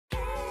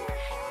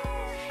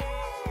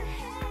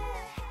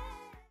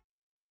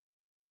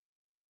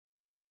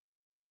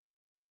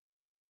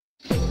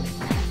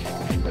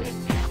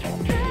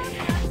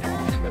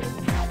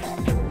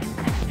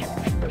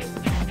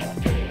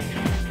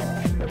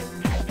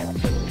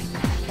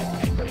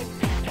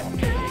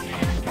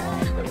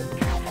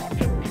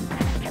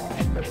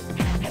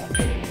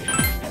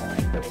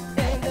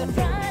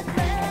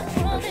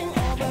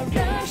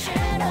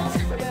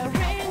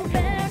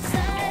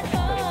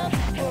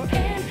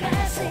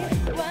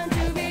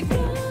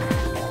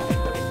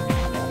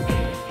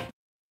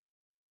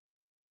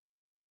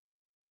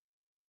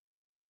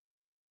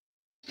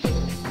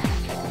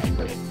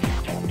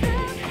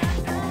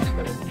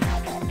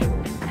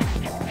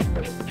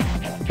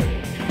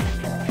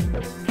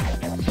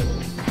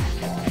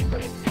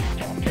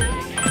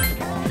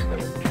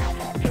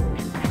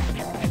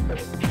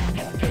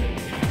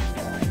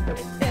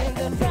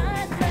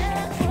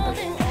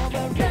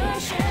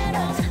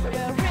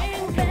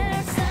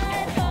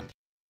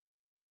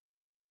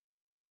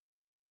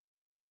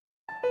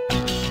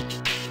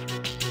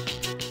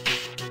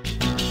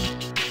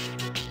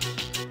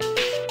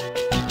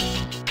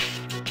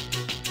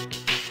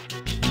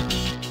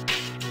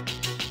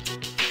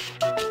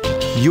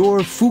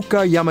You're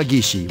Fuka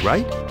Yamagishi,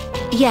 right?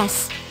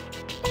 Yes.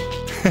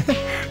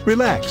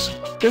 Relax.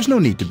 There's no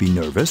need to be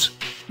nervous.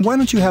 Why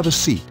don't you have a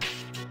seat?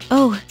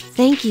 Oh,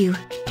 thank you.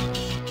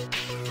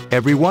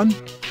 Everyone,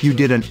 you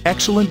did an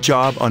excellent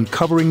job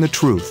uncovering the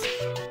truth.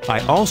 I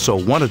also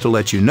wanted to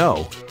let you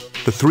know,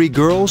 the three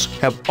girls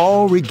have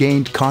all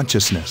regained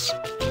consciousness.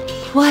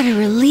 What a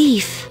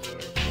relief.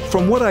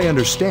 From what I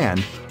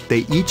understand, they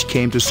each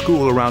came to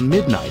school around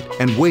midnight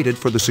and waited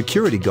for the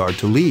security guard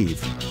to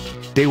leave.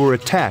 They were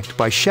attacked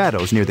by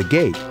shadows near the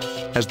gate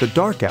as the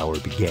dark hour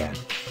began.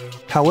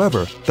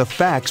 However, the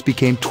facts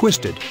became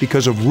twisted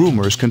because of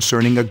rumors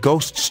concerning a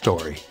ghost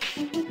story.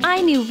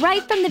 I knew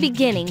right from the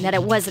beginning that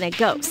it wasn't a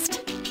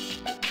ghost.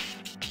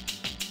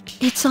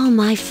 It's all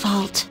my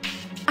fault.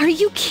 Are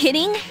you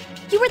kidding?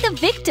 You were the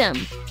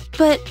victim.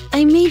 But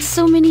I made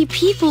so many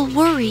people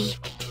worry.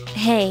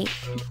 Hey,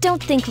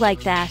 don't think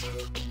like that.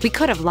 We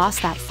could have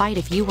lost that fight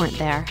if you weren't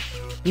there.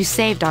 You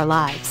saved our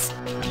lives.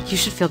 You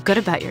should feel good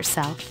about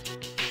yourself.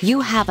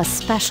 You have a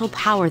special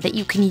power that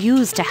you can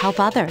use to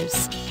help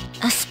others.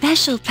 A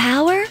special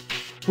power?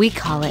 We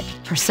call it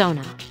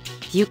Persona.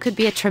 You could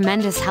be a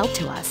tremendous help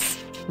to us.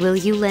 Will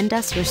you lend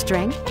us your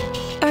strength?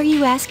 Are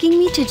you asking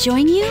me to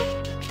join you?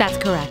 That's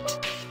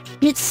correct.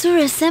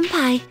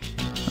 Mitsura-senpai.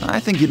 I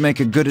think you'd make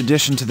a good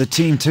addition to the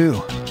team, too.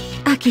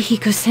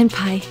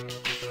 Akihiko-senpai.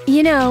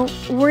 You know,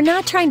 we're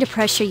not trying to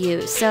pressure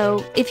you,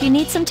 so if you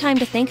need some time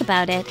to think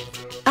about it...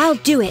 I'll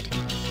do it.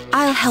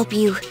 I'll help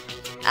you.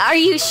 Are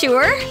you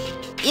sure?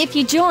 If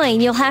you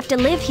join, you'll have to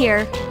live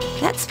here.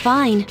 That's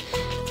fine.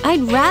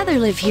 I'd rather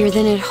live here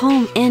than at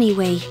home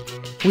anyway.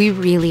 We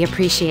really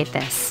appreciate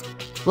this.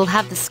 We'll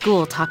have the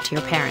school talk to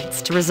your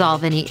parents to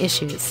resolve any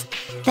issues.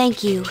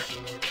 Thank you.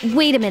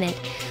 Wait a minute.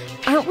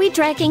 Aren't we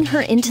dragging her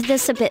into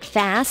this a bit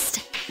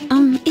fast?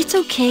 It's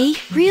okay,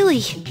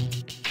 really.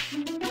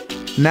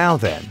 Now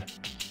then,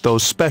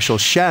 those special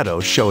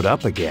shadows showed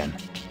up again.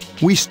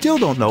 We still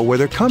don't know where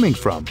they're coming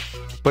from,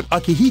 but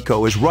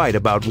Akihiko is right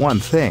about one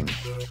thing.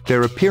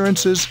 Their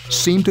appearances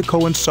seem to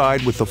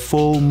coincide with the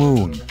full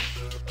moon.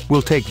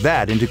 We'll take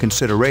that into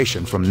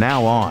consideration from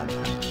now on.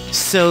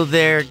 So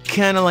they're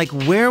kinda like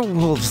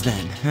werewolves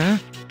then, huh?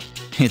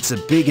 It's a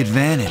big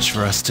advantage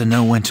for us to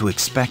know when to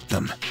expect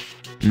them.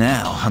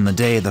 Now, on the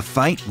day of the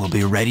fight, we'll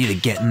be ready to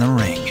get in the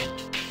ring.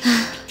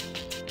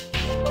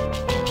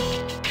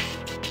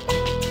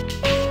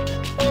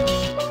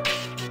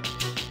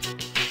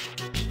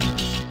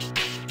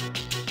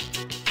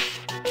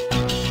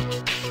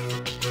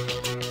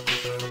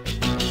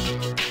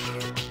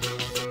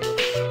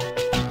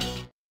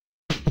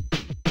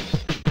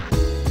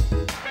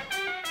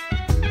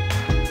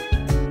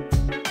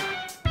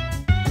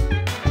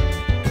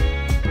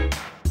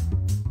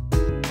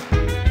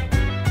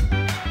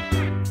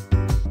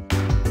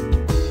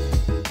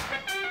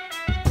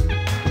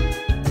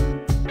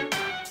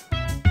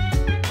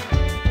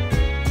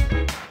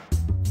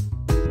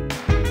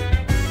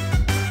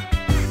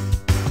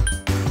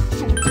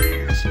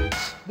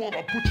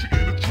 I'll put you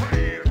in a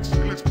trance.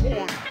 Let's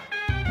party.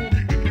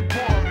 Boogie in your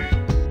body.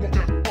 Rock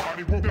that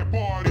body, rock that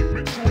body.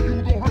 Make sure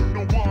you don't hurt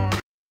nobody.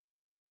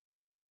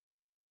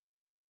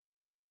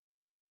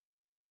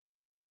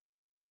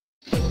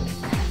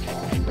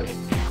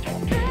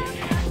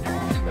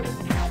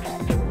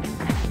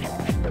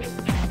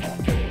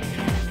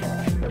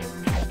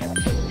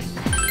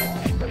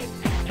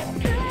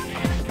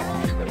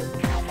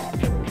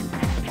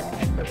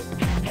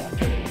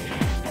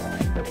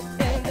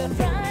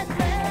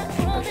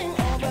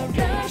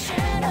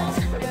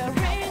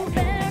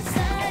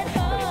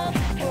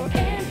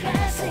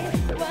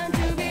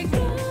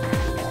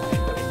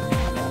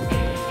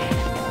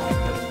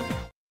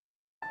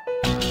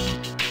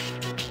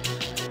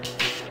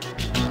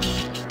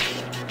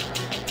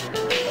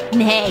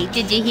 Hey,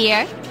 did you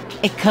hear?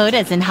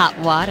 Ikota's in hot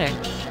water.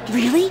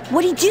 Really?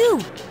 What'd he do?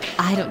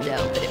 I don't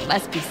know, but it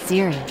must be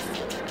serious.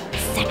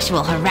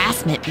 Sexual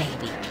harassment,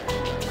 maybe.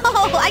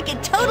 Oh, I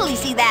can totally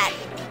see that.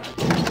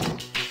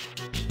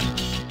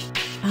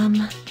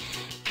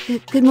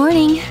 Good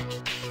morning.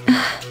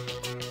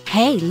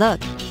 Hey, look.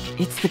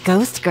 It's the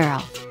ghost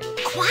girl.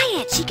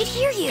 Quiet, she could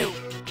hear you.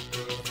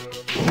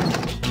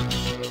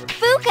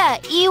 Fuka,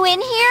 you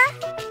in here?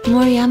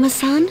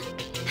 Moriyama-san?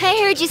 I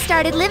heard you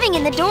started living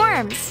in the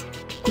dorms.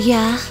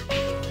 Yeah.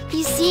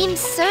 You seem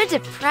so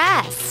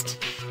depressed.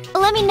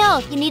 Let me know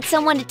if you need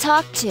someone to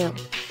talk to.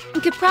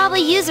 You could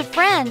probably use a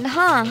friend,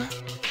 huh?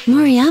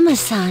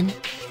 Moriyama-san.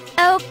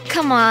 Oh,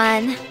 come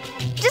on.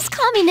 Just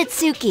call me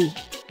Natsuki.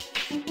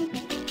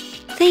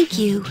 Thank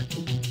you.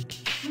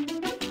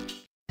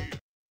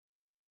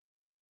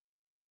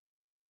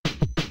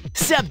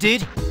 Sup,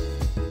 dude?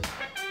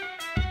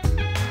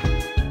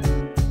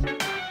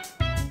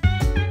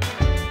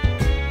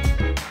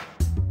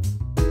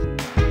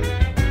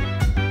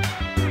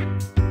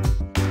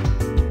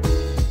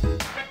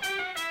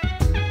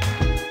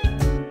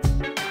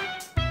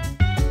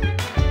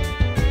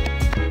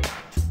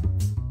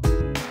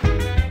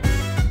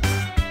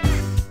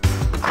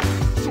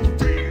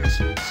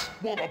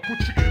 While I put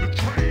you in a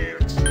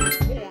trance. Let's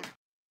party.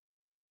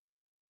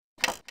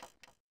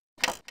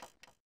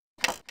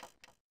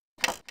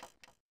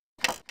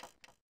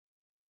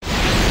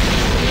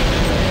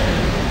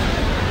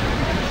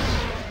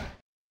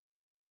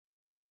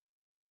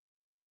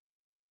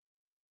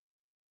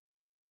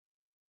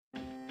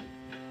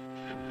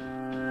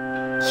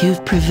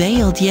 You've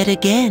prevailed yet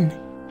again.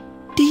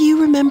 Do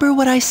you remember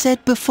what I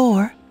said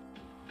before?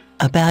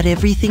 About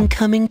everything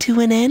coming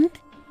to an end?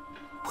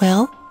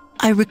 Well,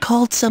 I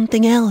recalled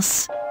something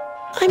else.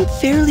 I'm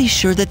fairly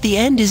sure that the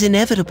end is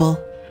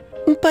inevitable.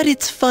 But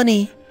it's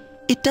funny.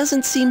 It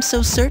doesn't seem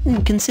so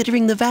certain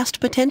considering the vast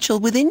potential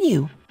within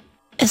you.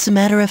 As a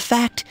matter of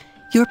fact,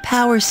 your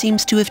power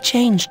seems to have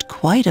changed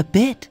quite a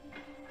bit.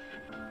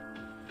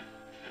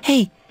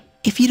 Hey,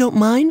 if you don't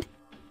mind,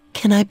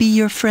 can I be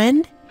your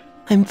friend?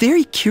 I'm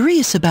very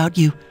curious about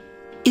you.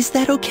 Is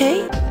that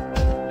okay?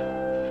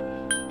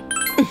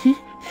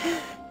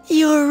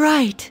 You're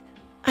right.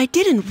 I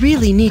didn't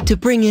really need to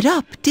bring it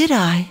up, did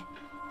I?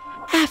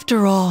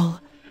 After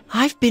all,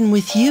 I've been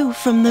with you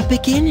from the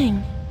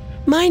beginning.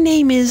 My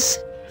name is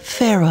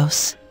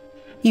Pharos.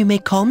 You may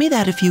call me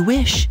that if you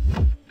wish.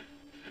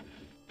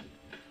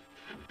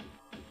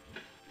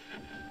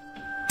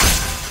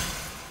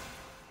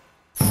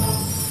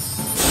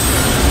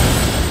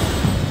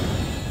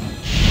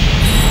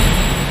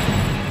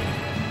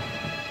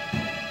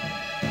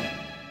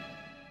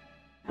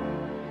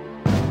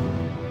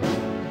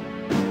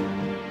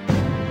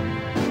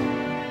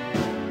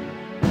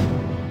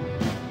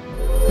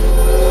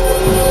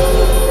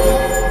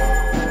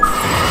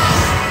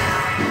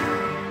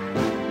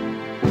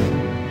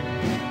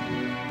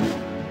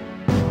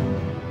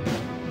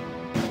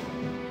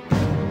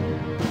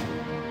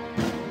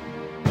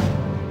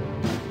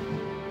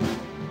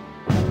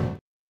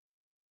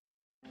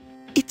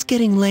 It's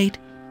getting late,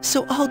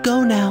 so I'll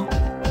go now.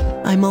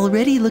 I'm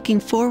already looking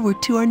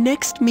forward to our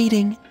next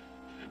meeting.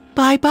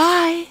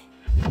 Bye-bye!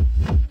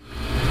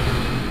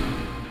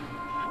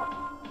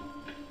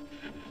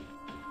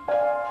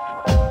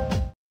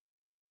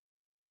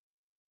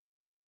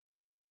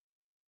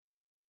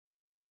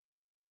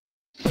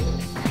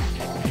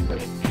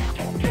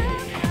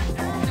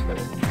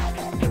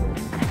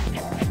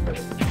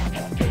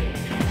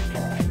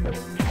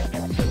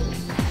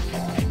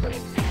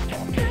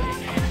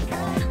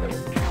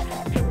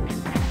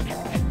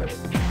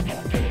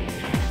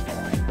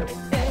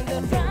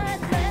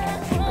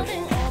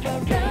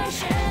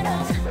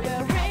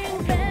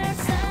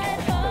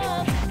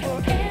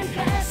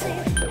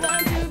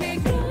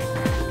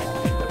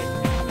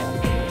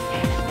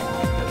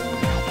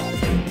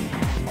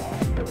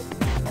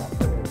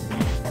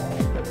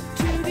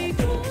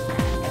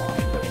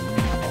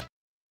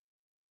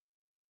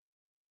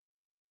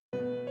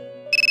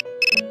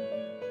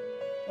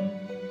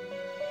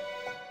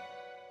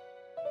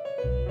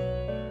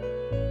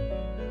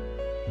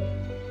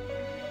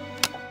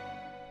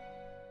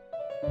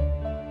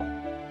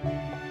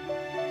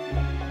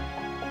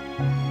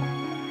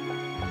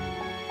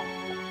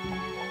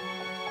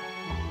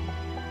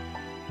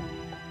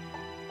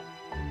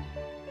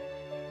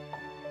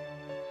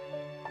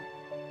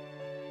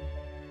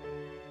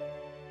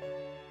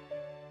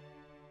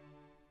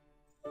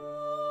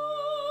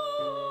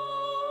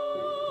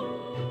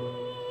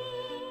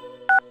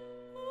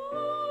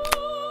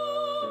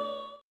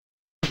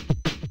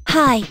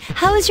 Hi,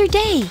 how was your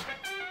day?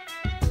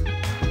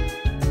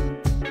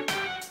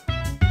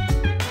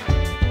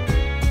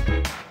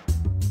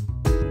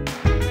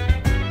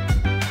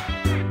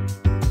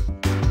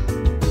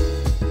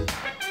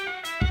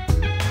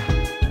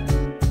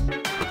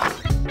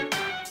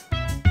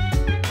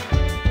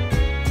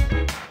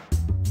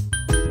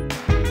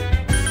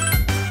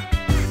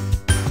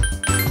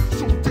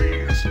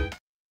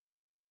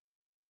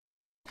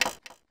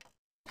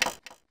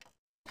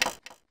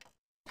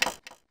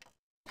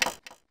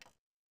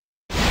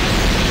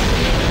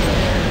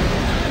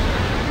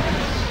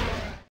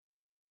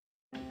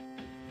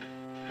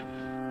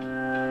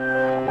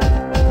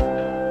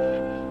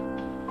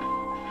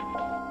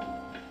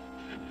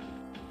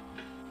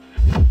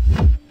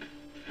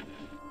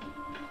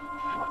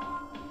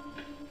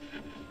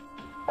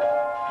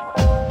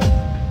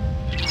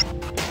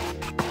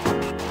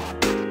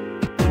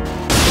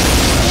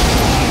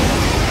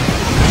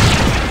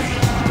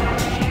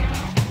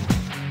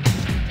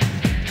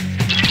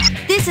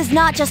 This is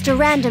not just a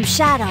random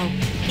shadow.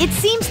 It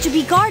seems to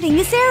be guarding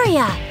this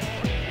area.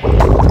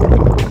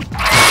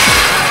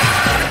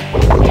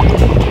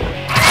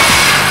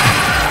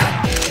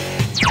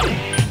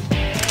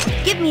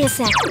 Give me a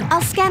sec.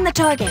 I'll scan the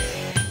target.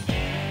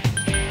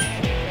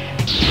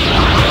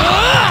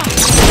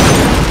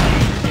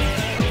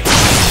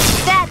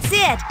 That's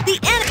it! The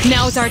enemy—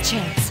 Now's our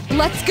chance.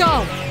 Let's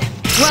go!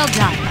 Well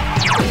done.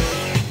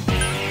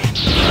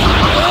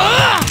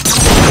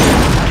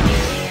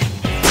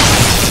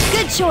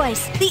 Good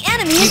choice. The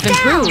enemy is You've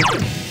down.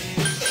 improved.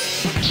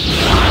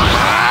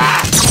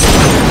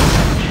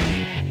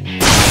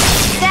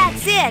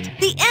 That's it.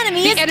 The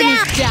enemy is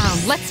Enemy's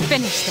down. Let's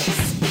finish this.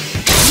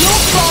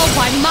 You'll fall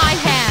by my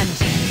hand.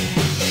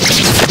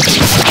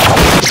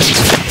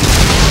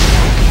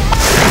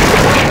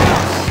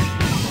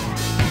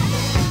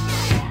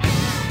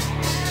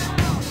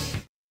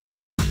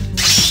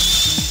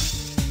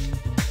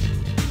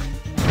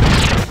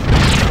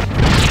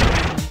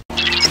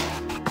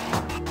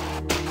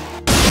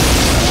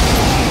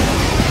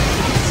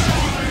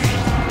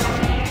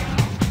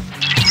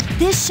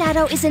 This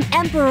shadow is an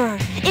emperor.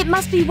 It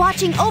must be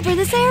watching over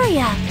this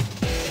area.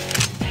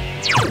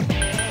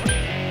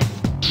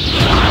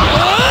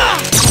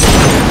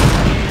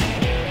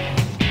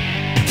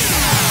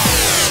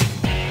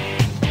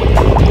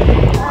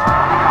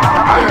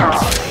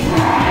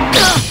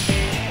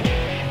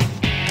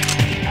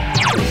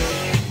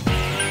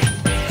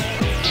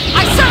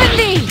 I summon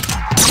thee!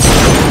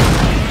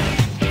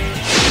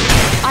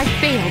 I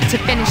failed to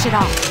finish it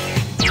off.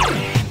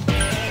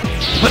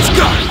 Let's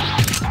go!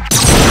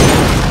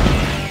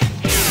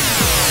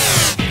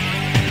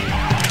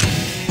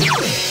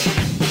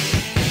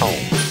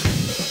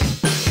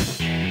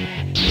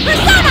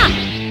 Persona!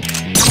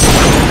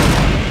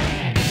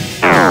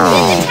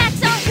 His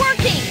attacks aren't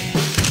working!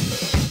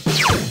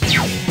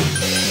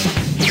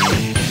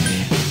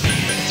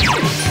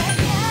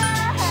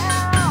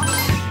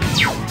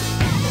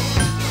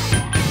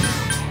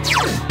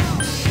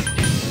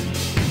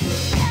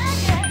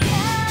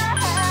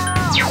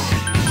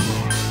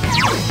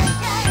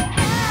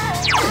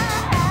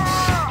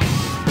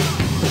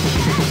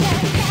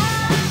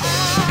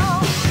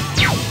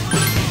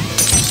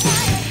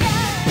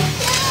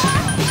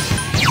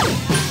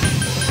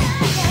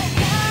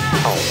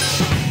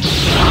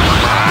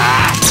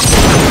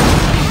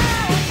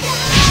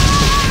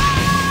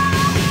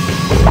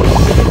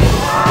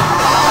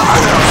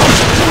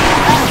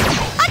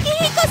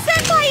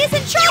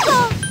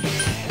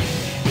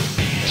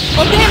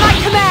 Obey my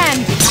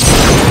command!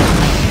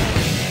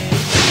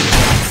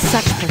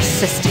 Such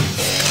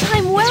persistence.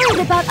 I'm worried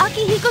about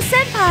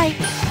Akihiko-senpai.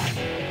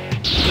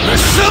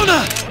 Persona!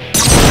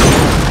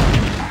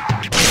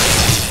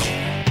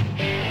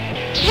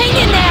 Hang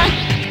in there!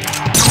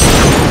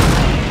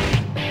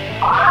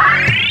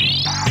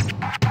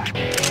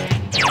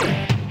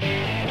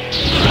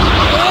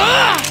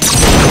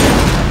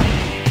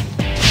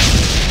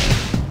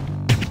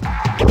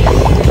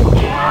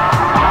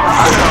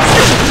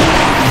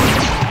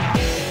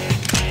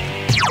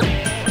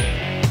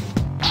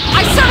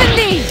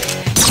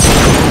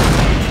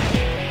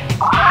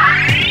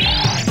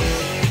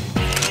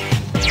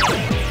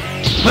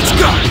 Let's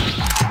go!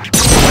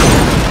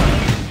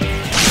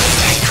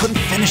 I couldn't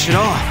finish it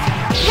off.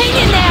 Hang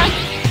in there!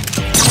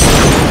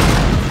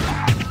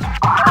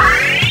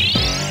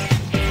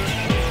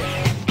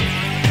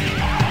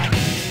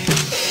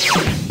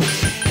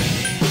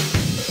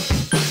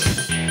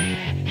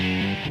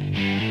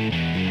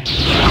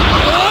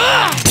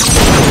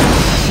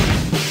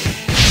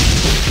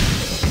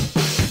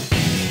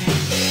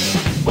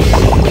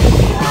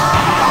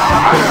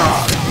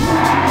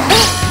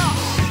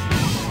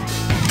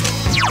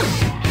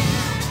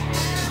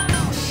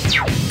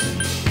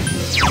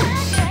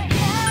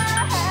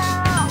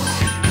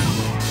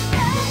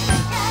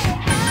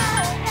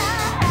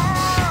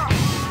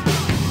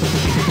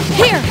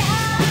 Here!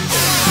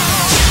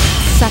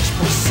 Such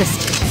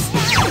persistence.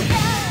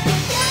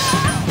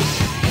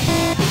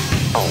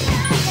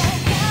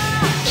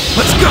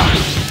 Let's go!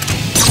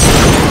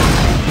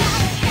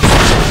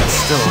 It's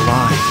still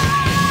alive.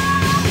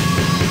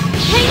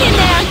 Hang in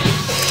there!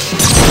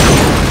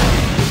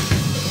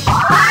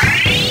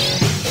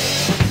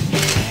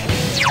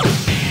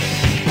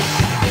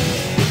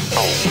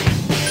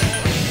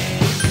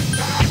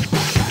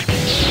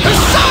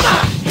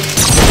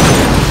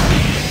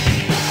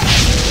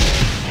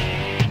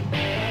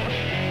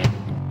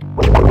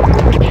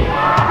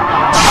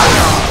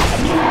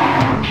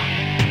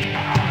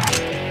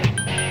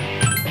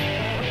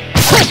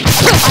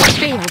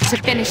 To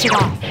finish it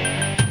off.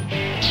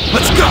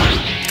 Let's go!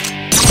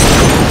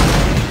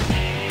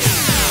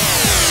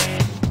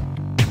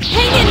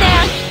 Hang in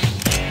there!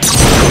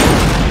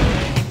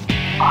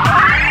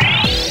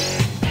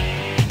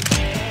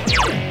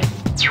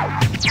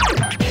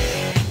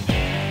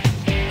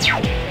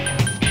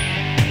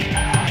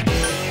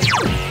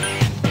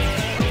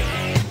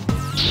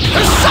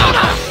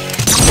 Persona!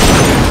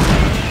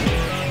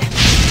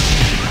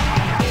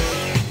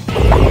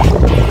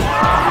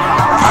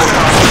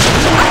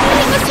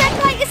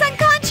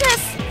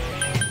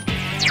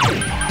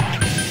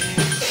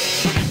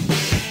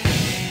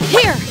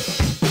 Here!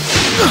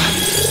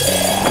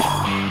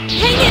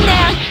 Hang in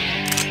there!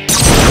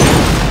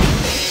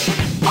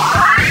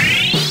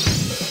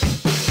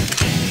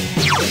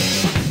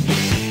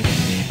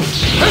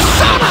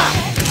 Persona!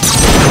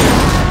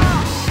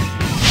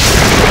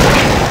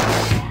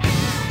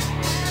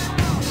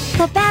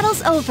 The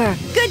battle's over.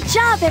 Good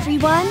job,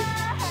 everyone!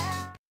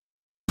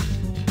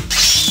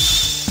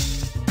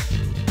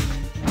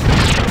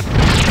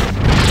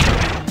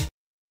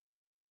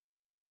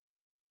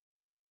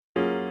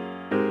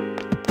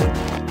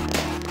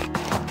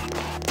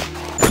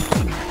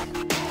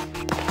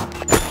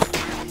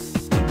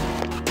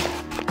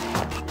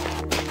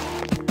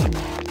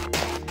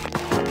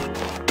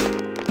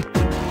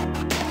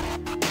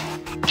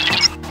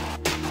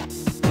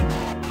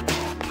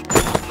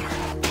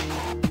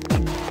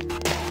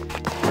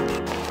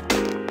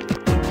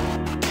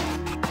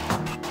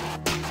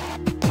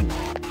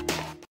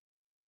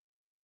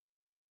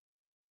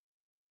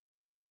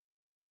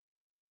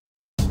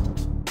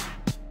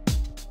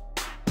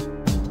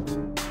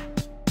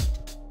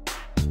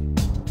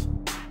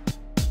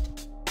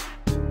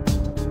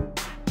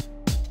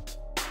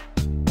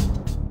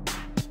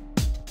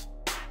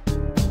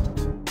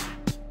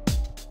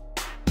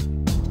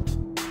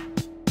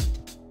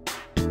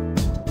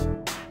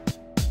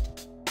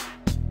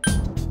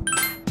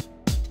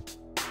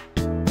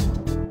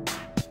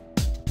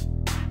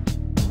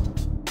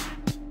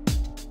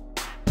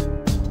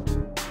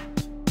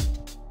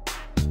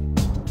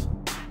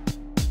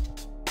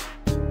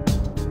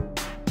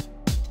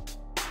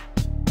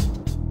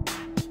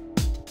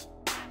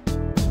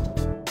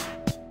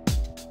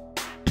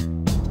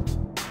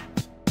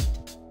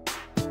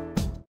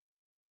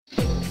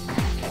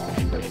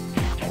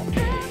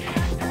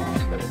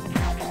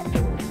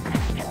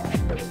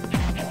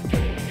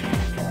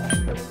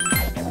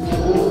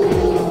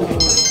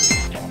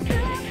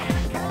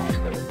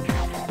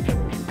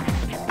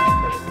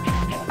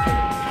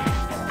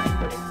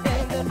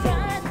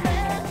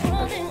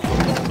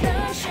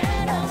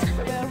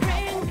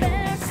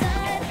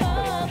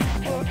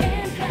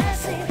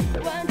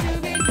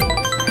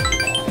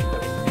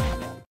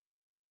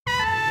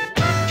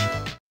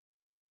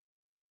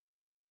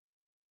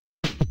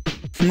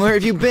 Where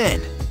have you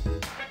been?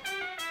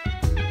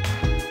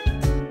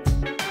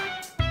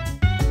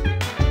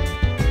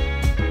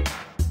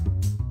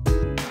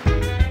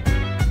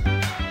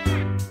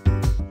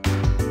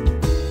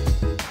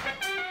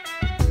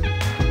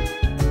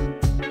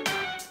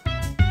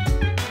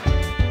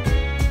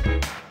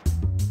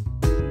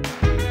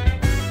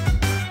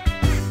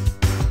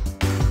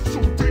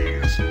 So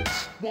dance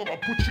while I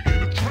put you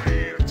in a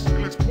trance.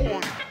 And let's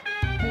party.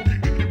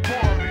 Boogie in your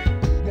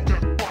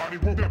body.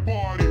 Work that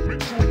body.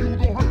 Make sure you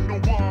don't hurt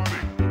nobody.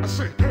 I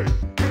say, hey,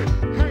 hey,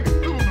 hey,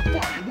 fill the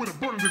fire with a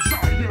burning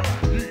desire.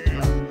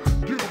 Yeah,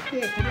 get up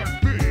off of that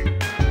thing.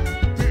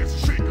 Dance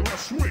and shake and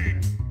let's swing.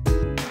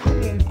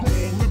 Come on,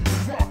 girl, let me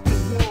rock the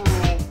world.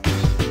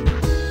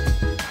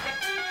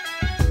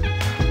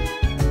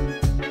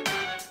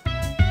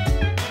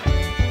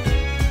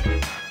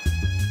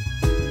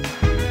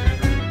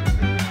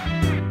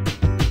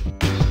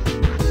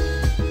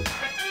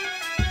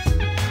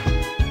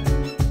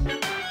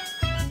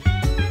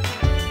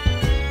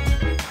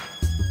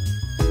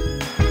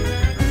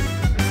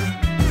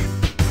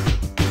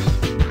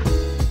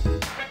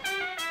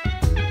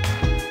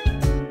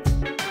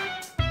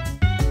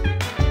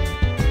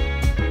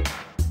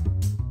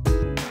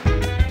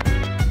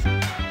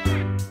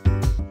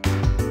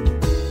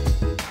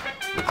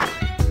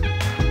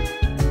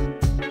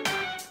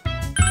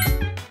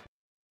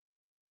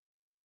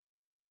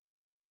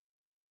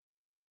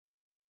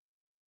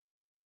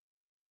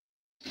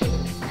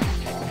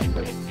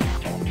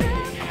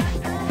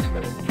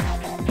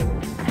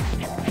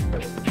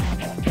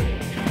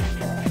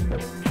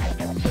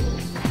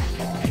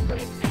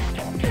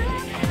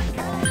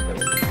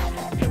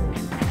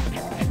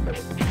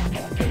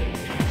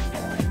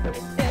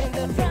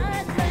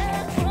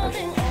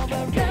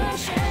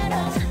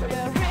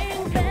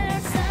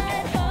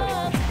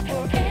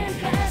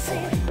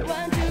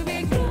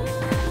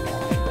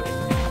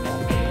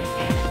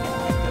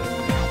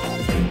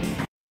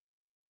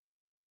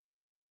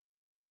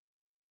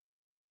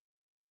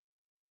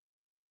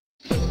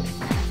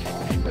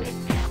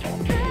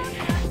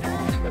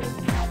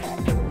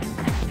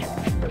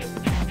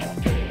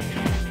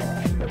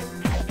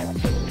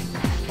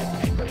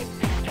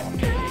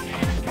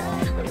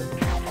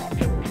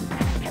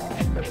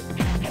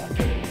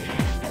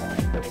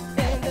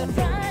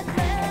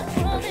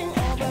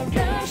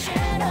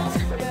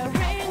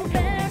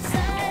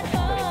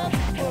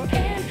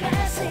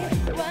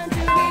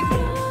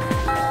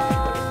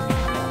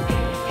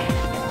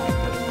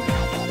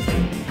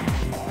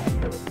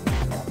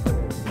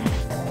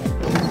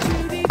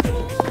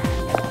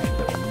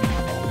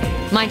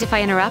 Mind if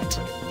I interrupt?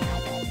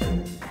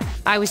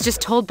 I was just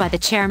told by the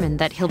chairman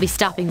that he'll be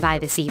stopping by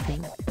this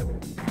evening.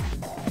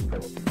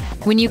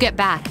 When you get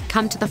back,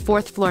 come to the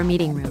 4th floor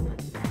meeting room.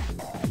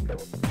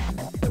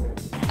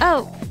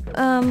 Oh,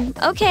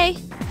 okay.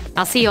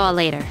 I'll see you all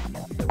later.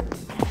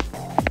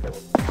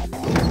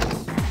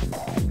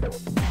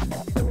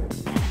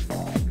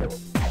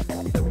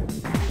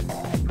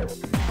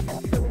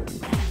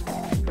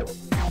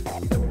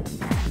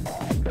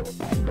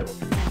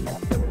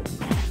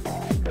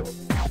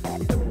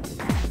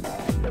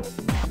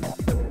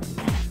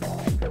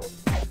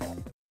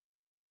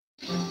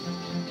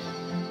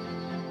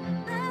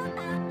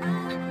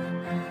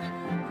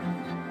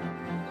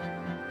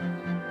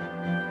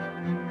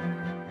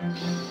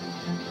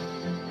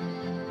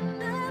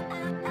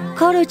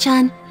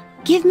 Koro-chan,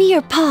 give me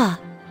your paw.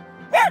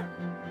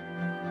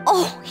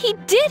 Oh, he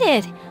did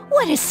it!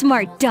 What a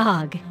smart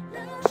dog.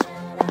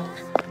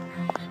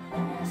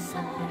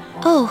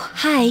 Oh,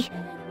 hi.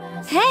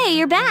 Hey,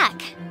 you're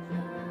back.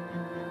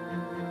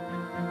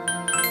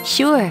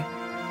 Sure.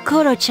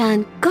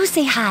 Koro-chan, go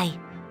say hi.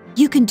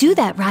 You can do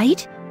that,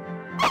 right?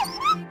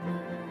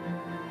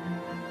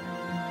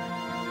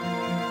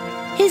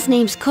 His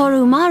name's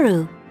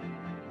Korumaru.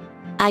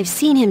 I've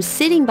seen him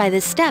sitting by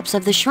the steps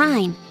of the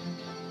shrine.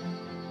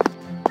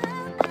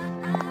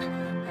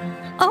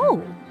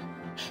 Oh,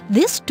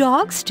 this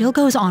dog still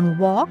goes on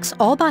walks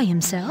all by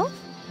himself?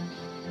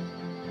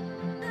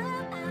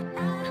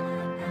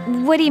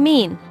 What do you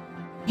mean?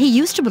 He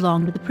used to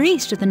belong to the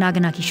priest at the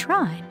Naganaki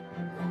shrine.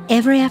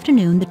 Every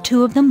afternoon, the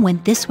two of them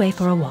went this way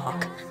for a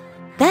walk.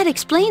 That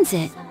explains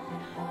it.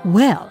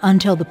 Well,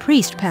 until the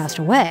priest passed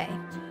away.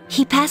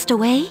 He passed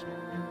away?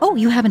 Oh,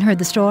 you haven't heard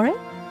the story?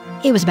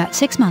 It was about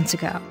 6 months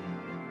ago.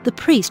 The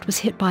priest was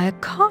hit by a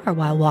car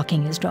while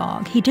walking his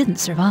dog. He didn't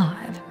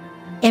survive.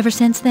 Ever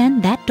since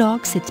then, that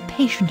dog sits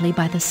patiently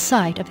by the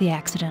site of the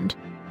accident.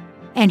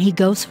 And he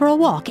goes for a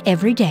walk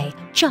every day,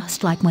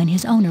 just like when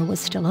his owner was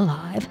still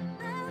alive.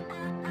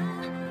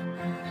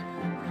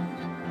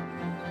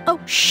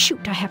 Oh,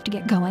 shoot, I have to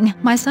get going.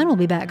 My son will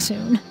be back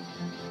soon.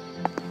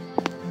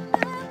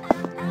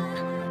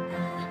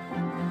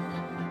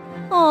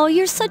 Oh,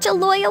 you're such a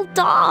loyal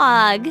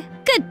dog.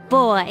 Good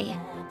boy.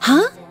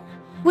 Huh?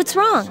 What's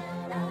wrong?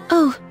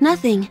 Oh,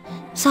 nothing.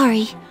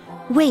 Sorry.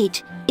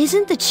 Wait,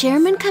 isn't the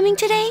chairman coming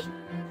today?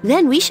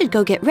 Then we should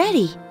go get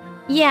ready.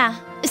 Yeah.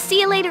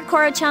 See you later,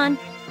 Koro-chan.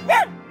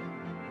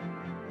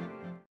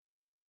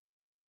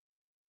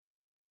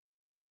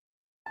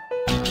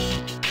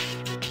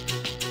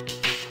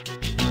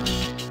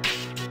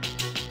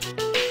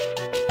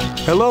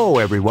 Hello,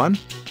 everyone.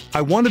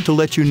 I wanted to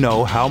let you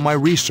know how my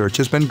research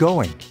has been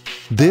going.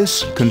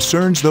 This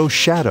concerns those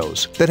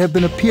shadows that have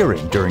been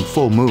appearing during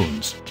full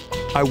moons.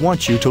 I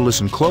want you to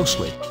listen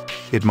closely.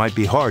 It might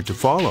be hard to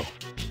follow.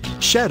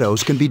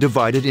 Shadows can be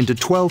divided into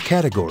 12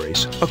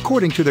 categories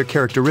according to their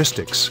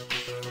characteristics.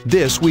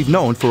 This we've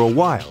known for a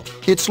while.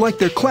 It's like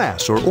their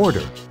class or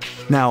order.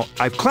 Now,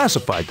 I've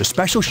classified the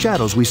special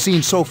shadows we've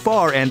seen so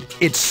far, and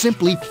it's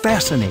simply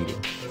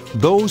fascinating.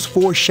 Those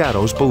 4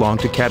 shadows belong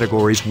to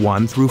categories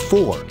 1 through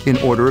 4 in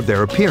order of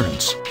their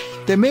appearance.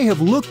 They may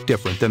have looked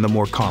different than the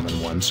more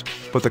common ones,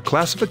 but the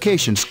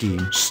classification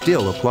scheme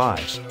still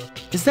applies.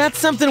 Is that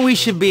something we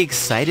should be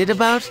excited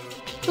about?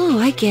 Oh,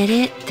 I get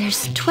it.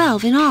 There's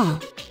 12 in all.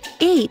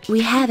 8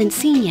 we haven't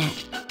seen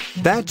yet.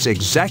 That's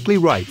exactly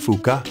right,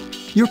 Fuka.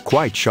 You're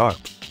quite sharp.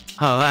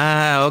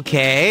 Oh,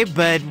 okay,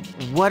 but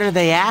what are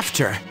they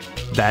after?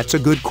 That's a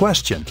good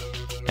question.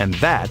 And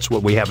that's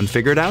what we haven't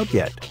figured out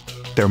yet.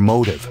 Their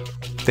motive.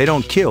 They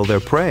don't kill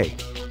their prey.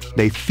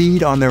 They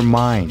feed on their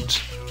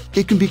minds.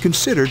 It can be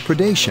considered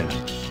predation.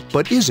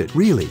 But is it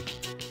really?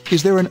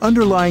 Is there an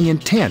underlying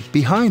intent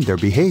behind their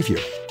behavior?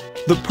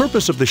 The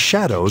purpose of the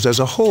shadows as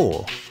a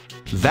whole.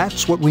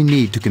 That's what we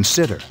need to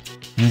consider.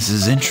 This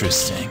is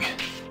interesting.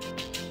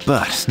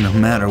 But no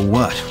matter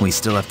what, we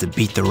still have to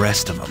beat the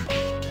rest of them.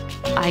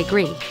 I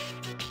agree.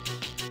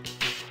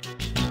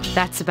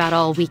 That's about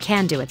all we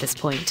can do at this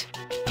point.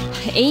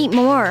 8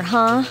 more,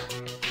 huh?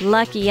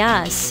 Lucky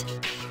us.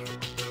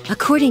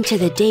 According to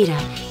the data,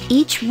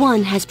 each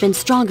one has been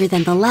stronger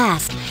than the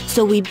last,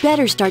 so we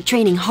better start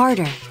training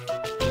harder.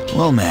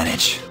 We'll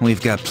manage.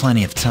 We've got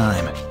plenty of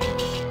time.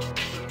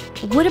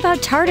 What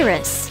about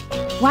Tartarus?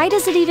 Why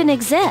does it even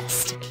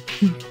exist?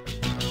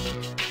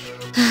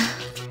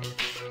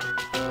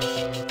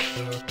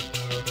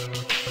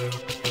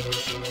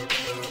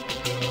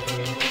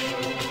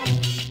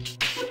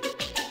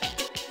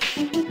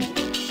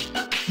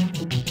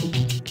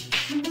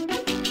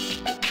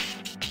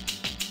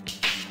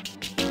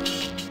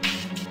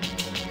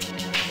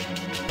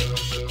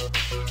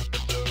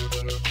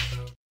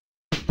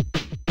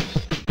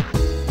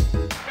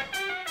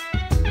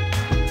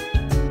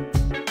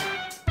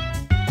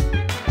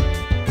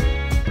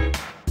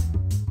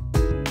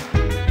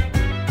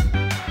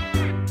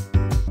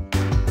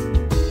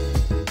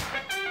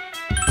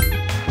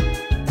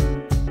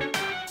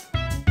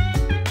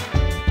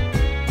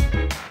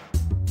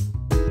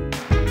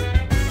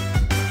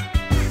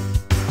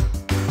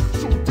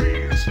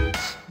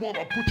 While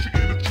I put you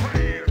in a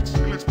trance,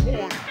 let's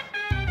party.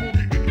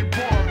 Boogie in your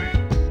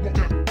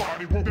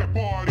body. Work that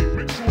body,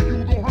 make sure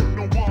you don't hurt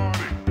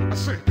nobody. I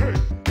say, hey,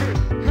 hey,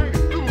 hey,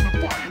 feel the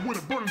fire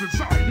with a burning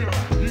desire.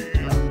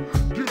 Yeah,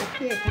 get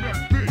up off of that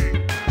thing.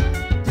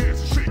 Dance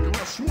and shake and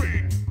let's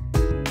swing.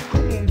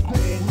 Come on, go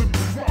on, let me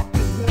rock the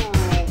world.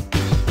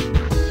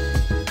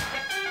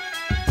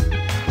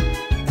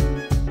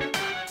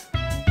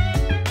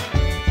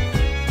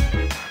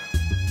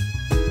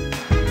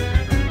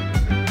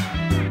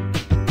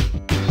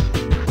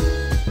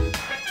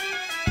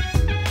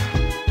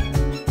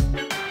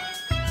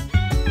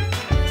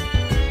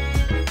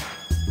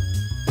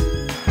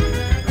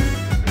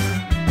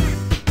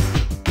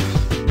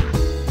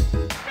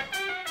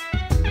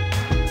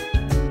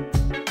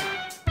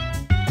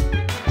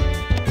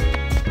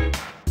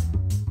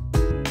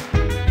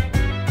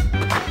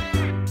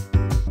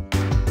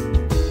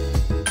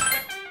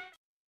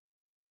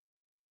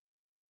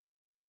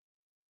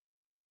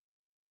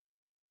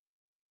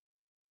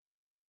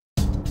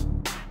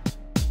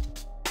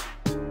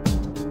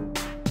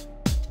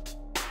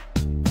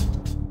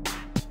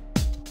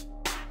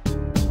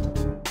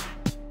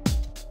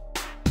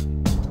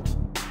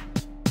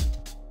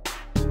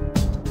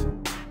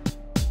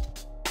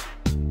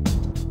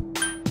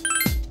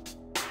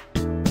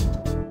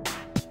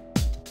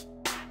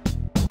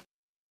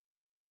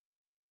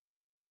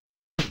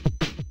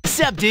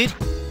 What's up, dude?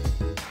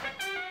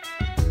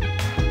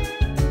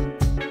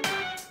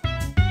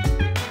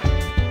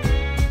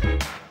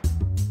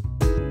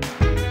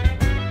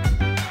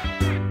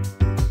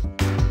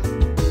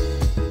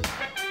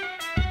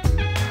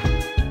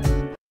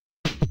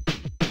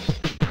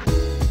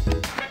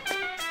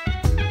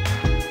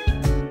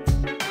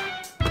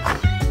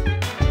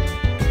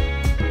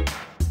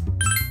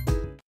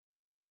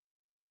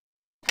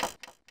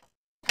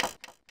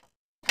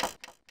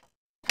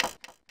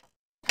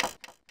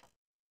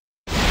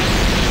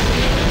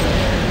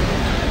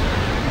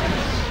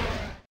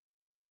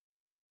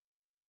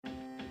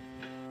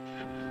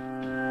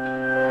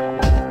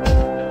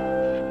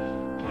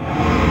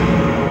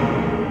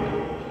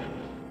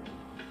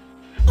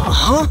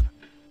 Huh?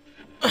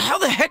 How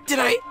the heck did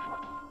I...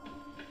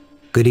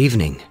 Good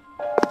evening.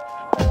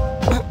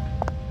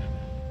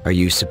 Are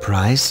you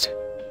surprised?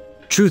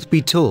 Truth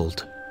be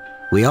told,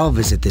 we all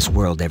visit this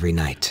world every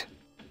night.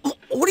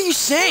 What are you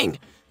saying?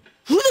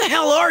 Who the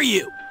hell are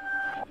you?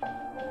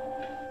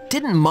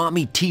 Didn't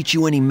Mommy teach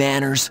you any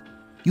manners?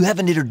 You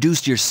haven't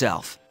introduced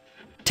yourself.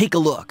 Take a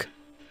look.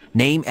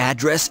 Name,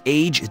 address,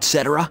 age,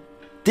 etc.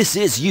 This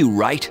is you,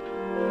 right?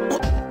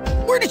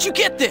 Where did you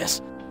get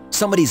this?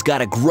 Somebody's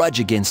got a grudge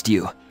against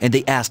you, and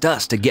they asked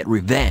us to get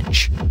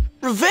revenge.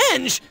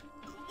 Revenge?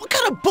 What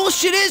kind of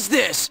bullshit is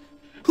this?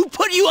 Who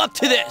put you up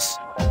to this?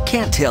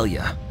 Can't tell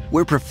ya.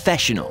 We're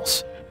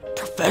professionals.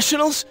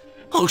 Professionals?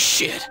 Oh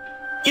shit.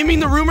 You mean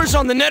the rumors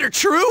on the net are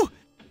true?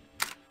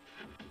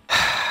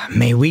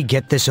 May we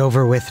get this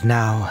over with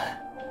now?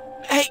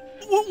 Hey,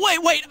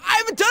 wait, I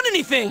haven't done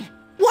anything!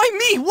 Why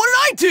me? What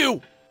did I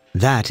do?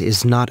 That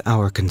is not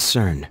our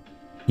concern.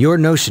 Your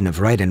notion of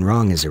right and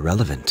wrong is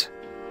irrelevant.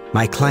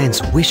 My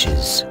client's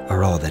wishes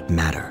are all that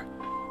matter.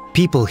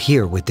 People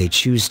hear what they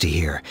choose to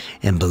hear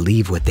and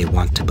believe what they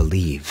want to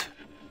believe.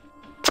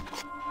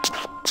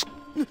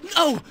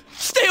 No!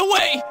 Stay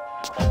away!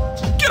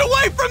 Get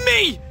away from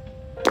me!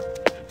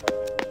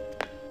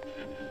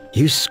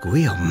 You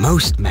squeal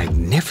most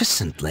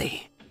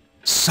magnificently.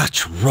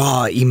 Such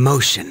raw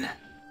emotion.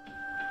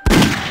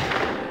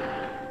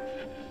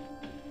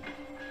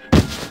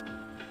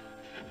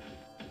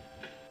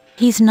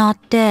 He's not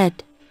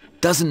dead.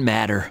 Doesn't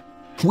matter.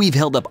 We've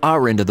held up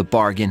our end of the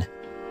bargain.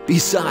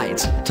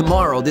 Besides,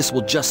 tomorrow this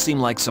will just seem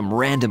like some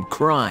random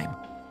crime.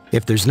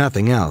 If there's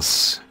nothing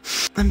else,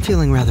 I'm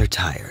feeling rather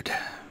tired.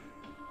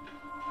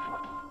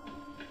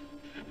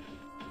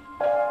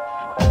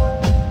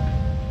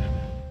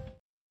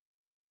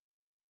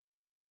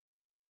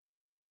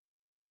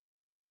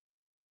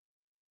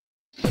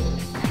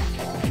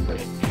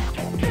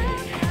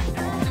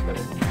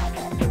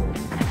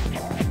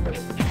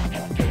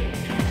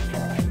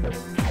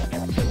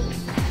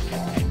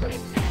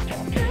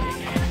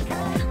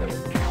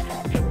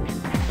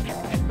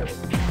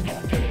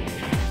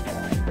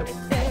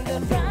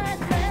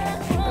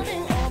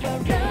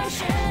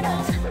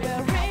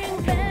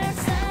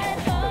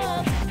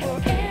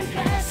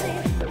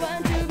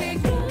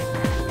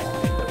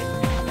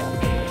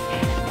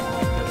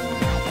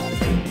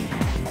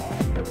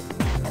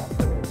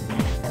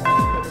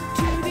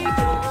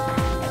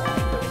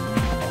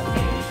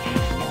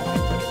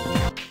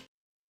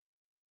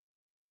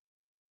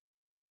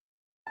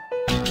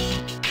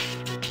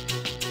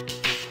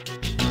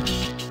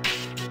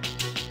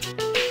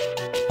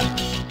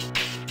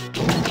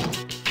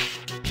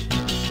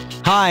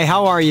 Hi,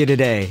 how are you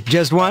today?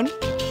 Just one?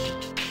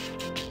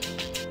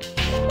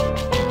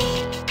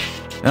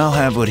 I'll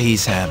have what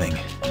he's having.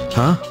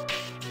 Huh?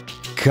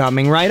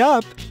 Coming right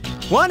up.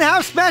 One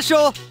house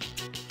special!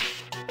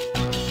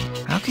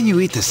 How can you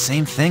eat the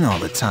same thing all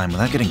the time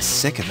without getting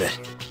sick of it?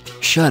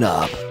 Shut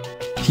up.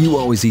 You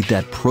always eat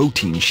that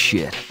protein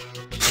shit.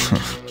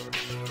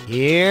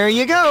 Here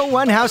you go,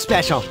 one house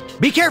special.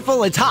 Be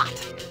careful, it's hot.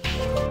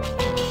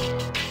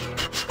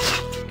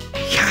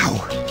 Yow!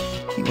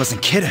 He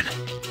wasn't kidding.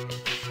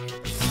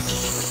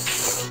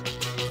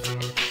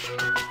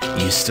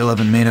 You still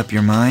haven't made up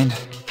your mind?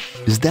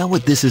 Is that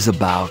what this is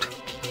about?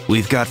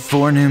 We've got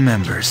 4 new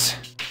members.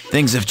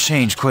 Things have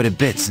changed quite a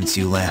bit since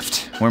you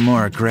left. We're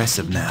more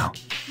aggressive now.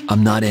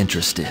 I'm not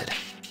interested.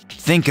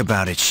 Think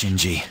about it,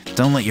 Shinji.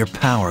 Don't let your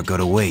power go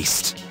to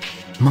waste.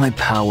 My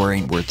power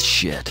ain't worth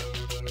shit.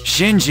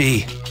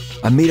 Shinji!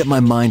 I made up my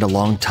mind a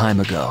long time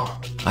ago.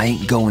 I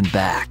ain't going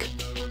back.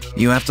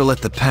 You have to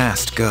let the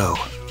past go.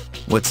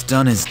 What's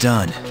done is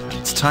done.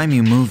 It's time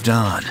you moved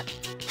on.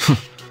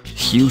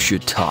 You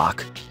should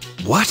talk.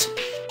 What?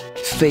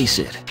 Face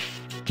it.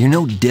 You're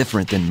no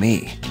different than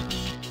me.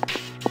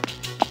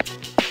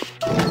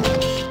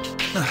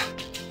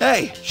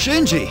 Hey,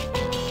 Shinji!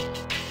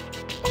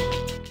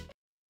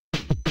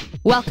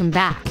 Welcome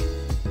back.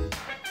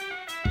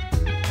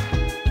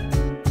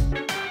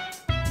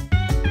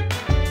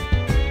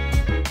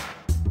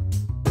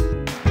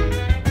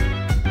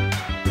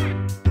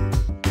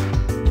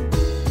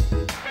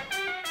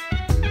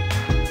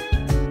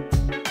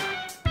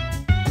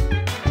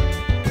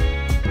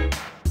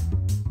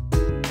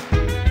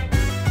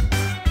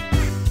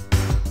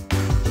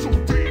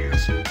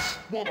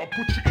 While I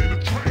put you in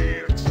a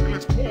trance, and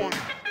let's party.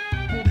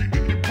 Boogie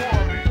in your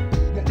body.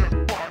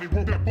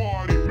 Rock that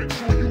body, make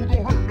sure you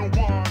don't hurt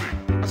nobody.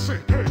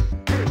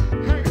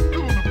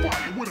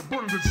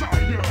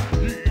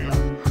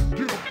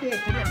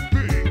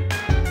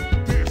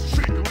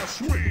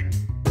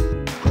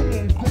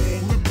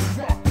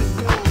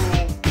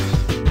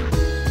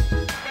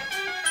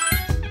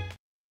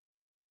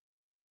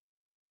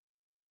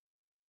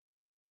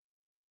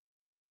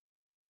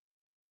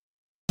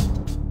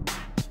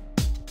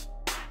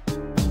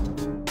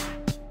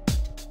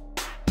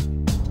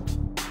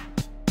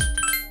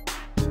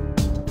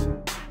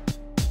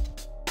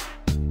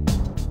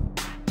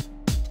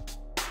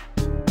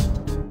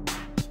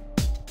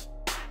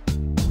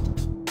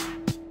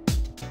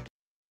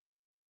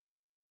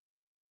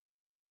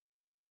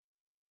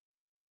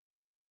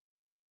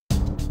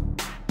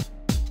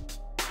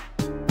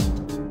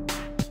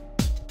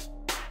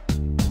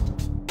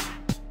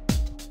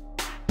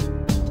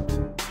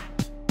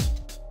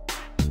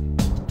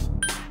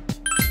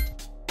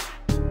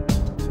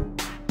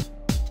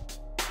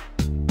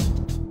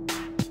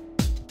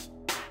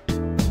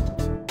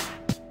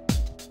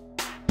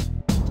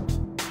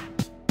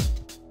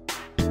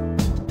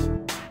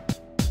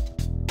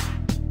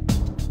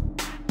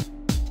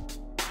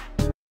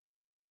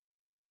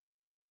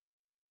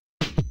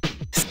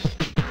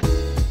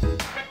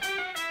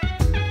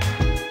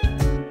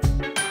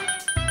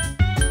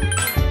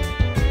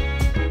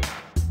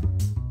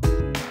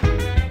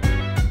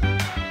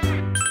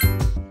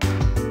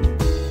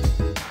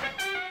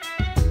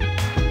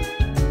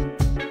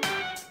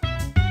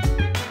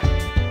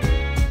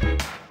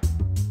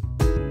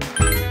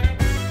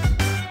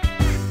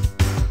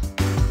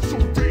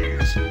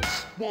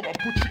 Wanna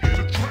put you in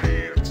a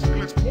trance,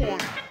 let's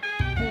party.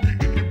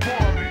 Boogie in your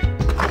body.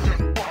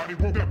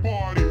 Rock that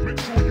body, make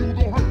sure you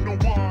don't hurt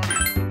nobody.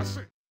 I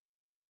say.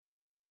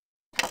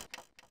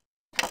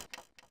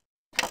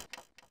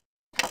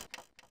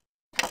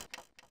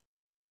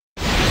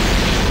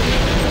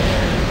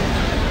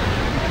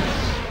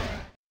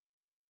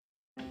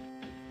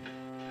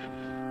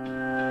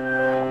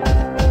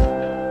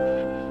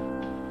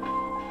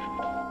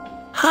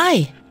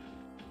 Hi.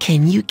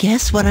 Can you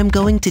guess what I'm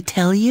going to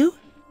tell you?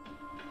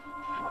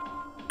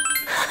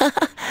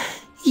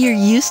 You're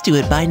used to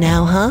it by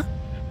now, huh?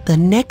 The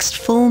next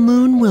full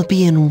moon will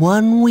be in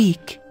 1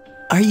 week.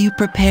 Are you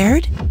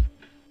prepared?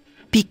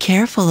 Be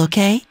careful,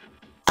 okay?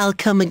 I'll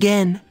come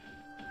again.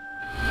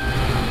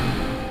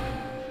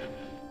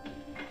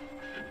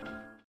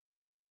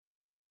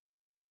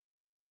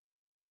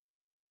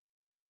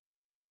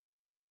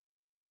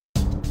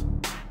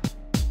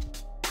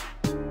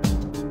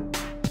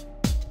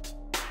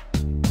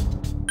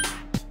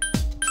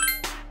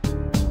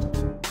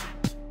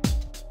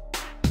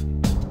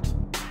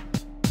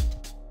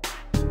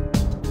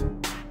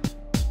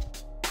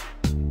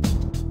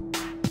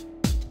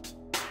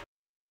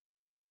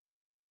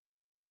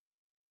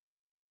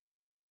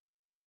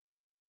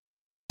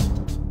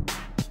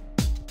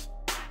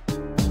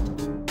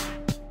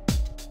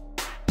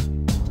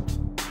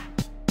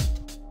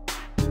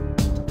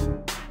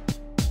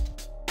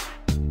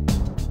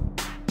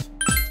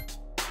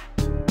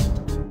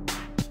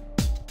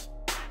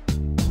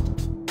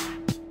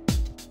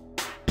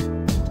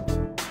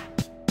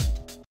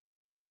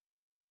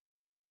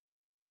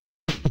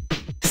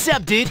 What's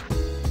up, dude?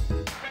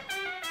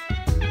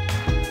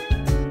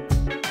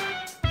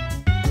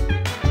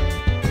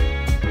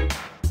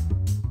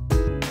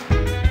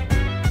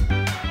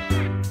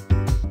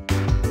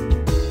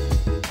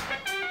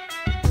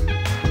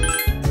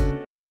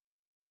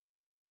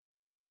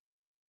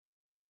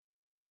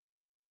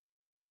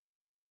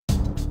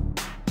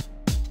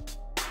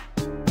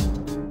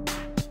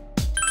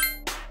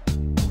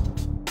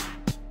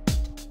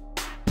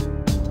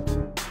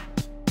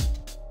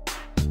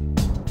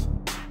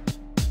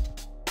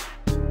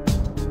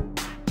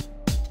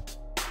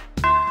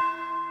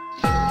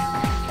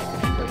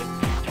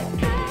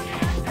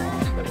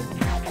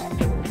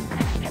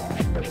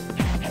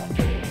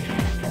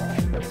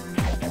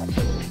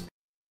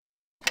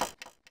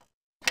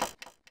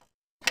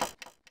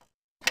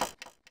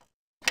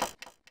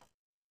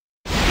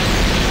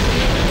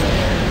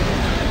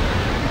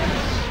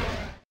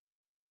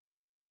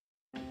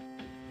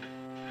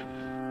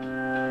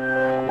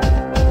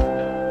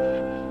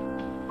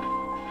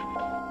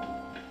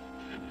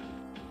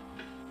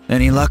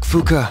 Any luck,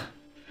 Fuka?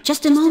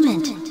 Just a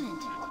moment.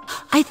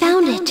 I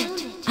found it.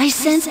 I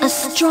sense a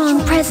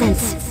strong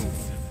presence.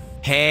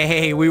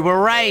 Hey, we were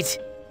right.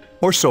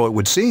 Or so it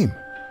would seem.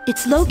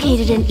 It's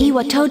located in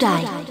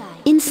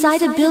Iwatodai,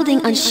 inside a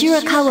building on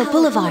Shirakawa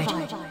Boulevard.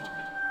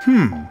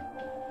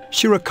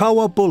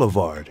 Shirakawa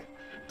Boulevard.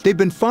 They've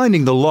been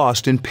finding the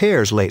lost in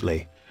pairs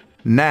lately.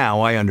 Now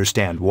I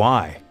understand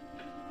why.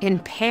 In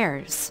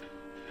pairs?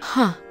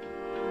 Huh.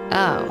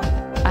 Oh,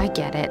 I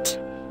get it.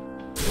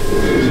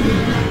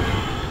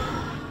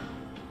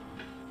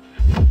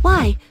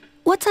 Why?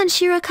 What's on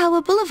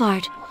Shirakawa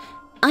Boulevard?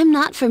 I'm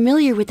not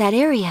familiar with that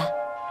area.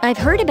 I've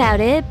heard about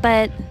it,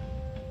 but...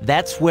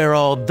 That's where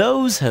all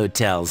those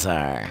hotels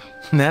are.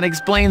 That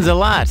explains a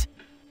lot.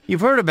 You've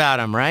heard about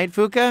them, right,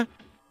 Fuka?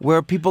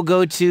 Where people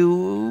go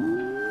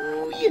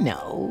to... you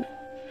know.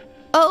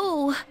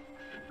 Oh!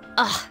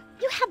 Ugh,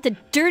 you have the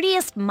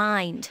dirtiest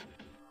mind.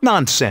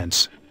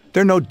 Nonsense.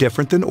 They're no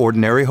different than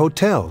ordinary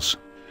hotels.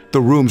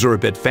 The rooms are a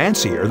bit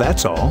fancier,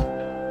 that's all.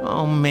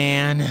 Oh,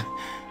 man.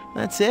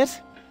 That's it?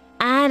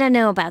 I don't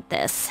know about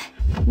this.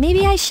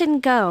 Maybe I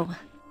shouldn't go.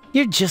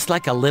 You're just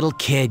like a little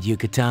kid,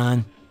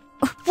 Yucatan.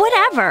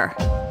 Whatever.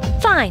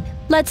 Fine,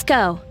 let's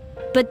go.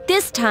 But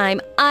this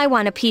time, I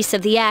want a piece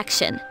of the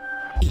action.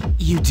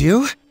 You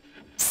do?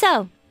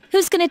 So,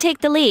 who's gonna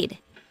take the lead?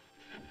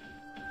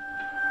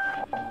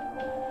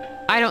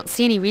 I don't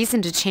see any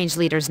reason to change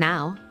leaders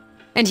now.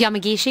 And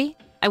Yamagishi,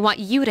 I want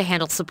you to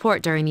handle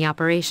support during the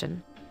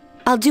operation.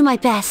 I'll do my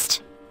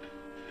best.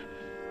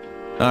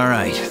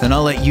 Alright, then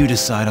I'll let you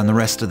decide on the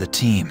rest of the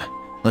team.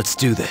 Let's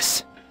do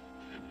this.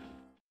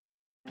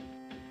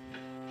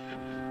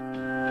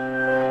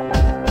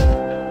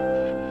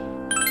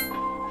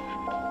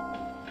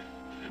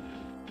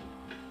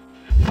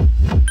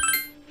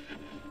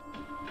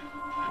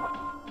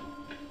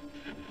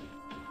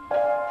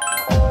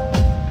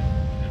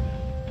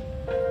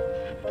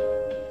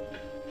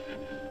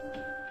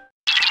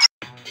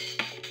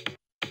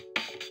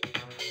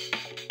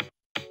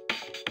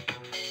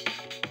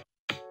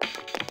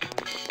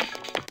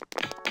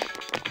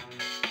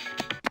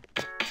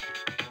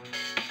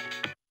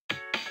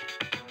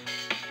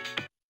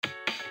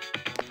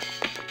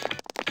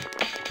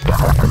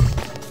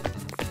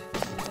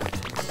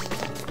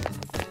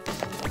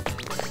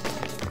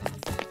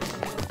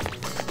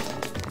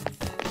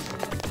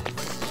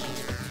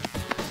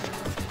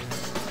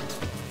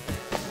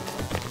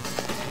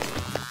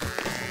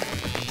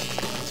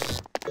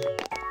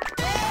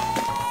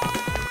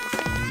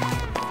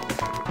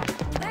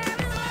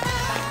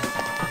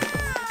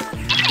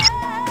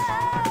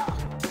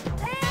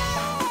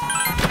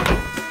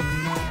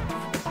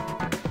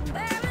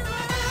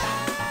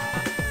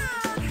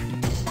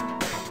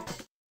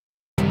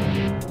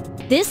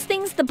 This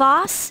thing's the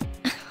boss?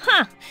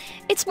 Huh.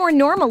 It's more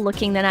normal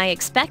looking than I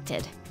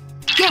expected.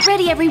 Get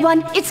ready,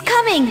 everyone! It's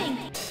coming!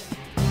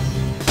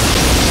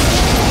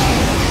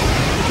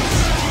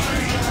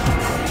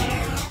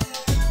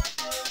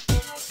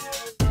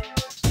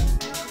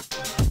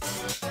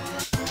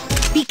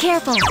 Be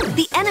careful!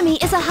 The enemy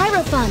is a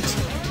Hierophant!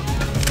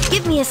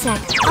 Give me a sec.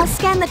 I'll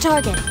scan the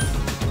target.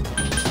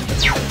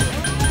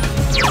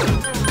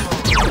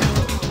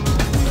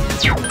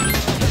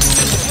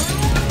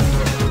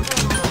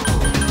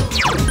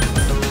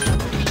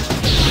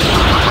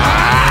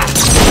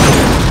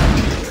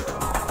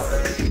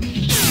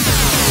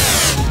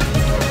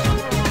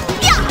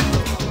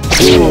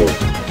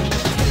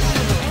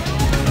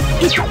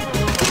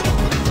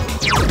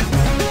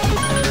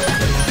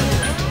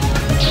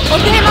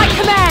 Obey my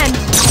command!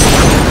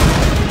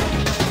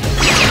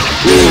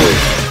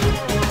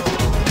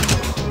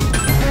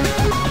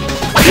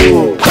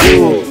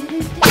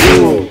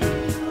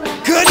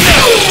 Good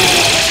enough!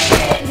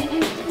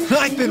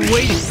 I've been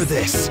waiting for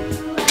this.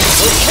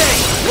 Okay,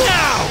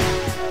 now!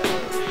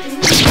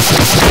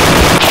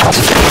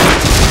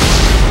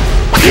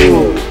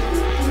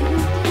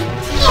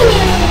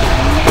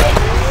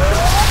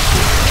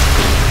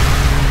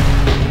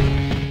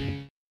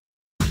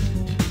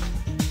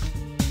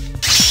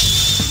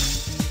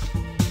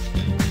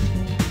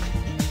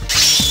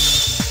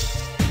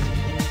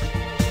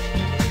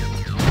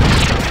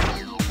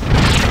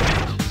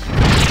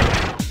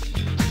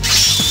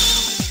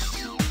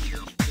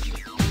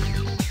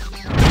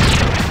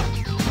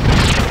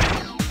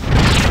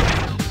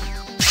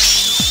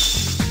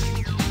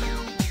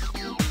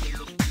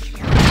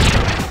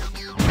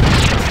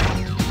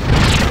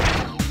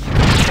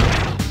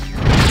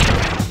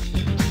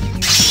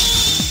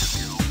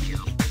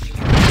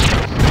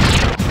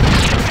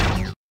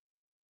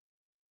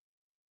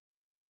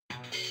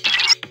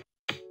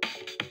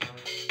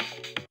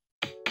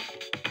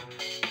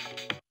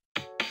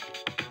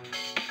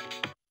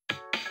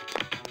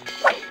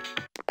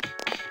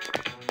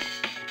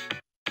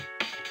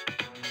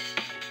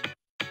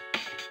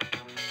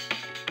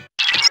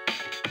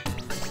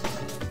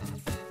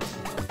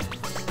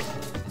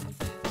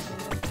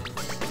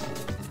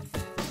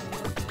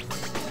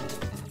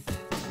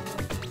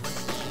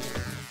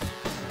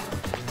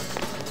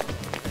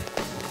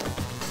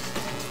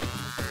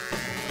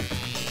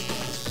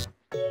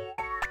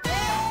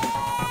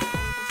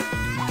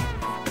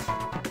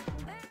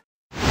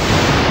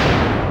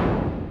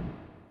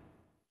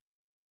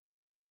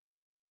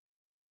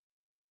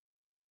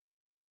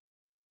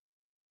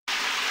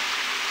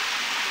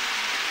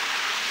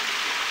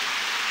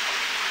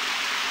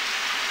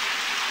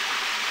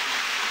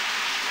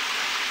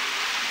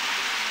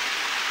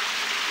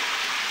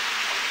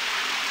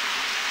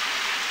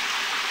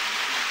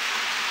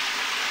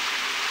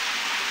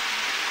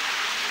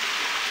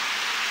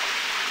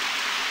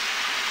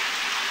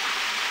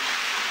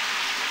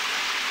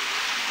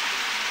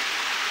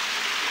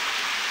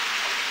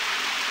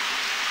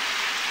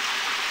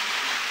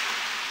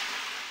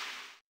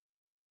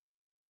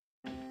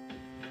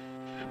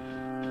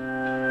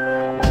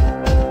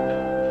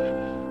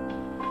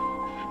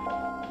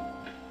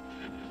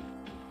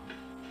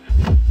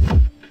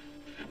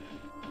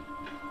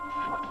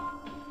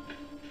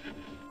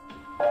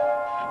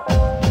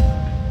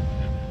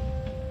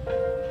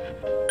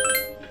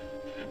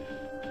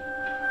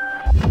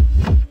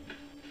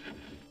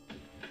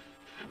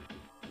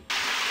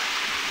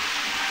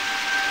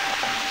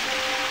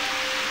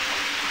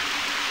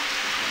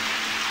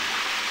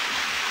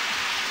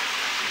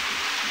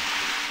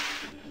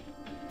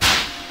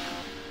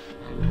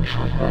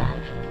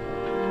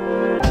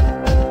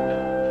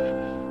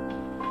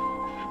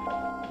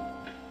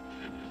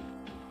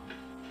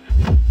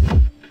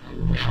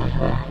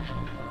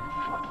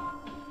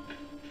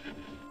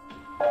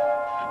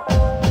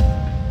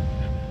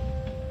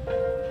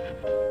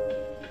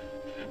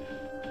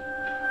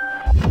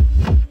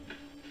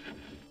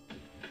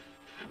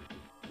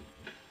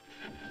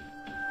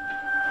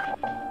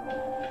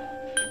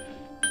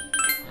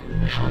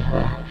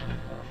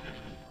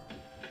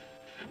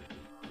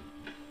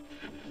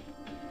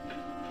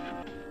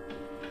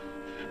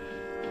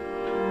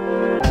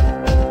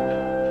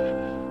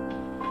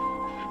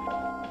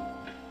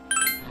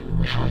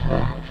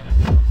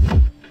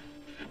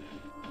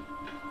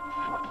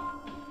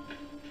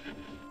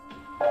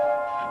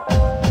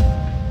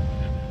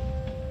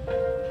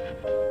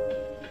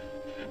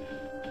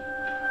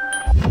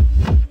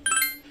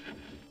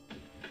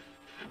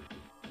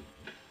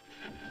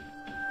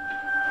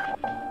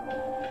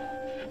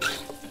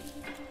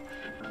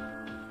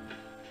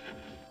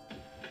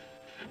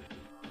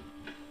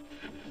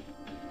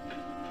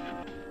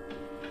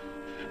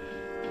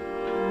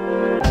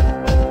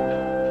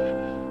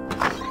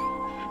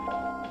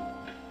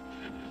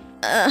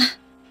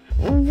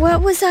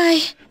 What was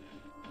I...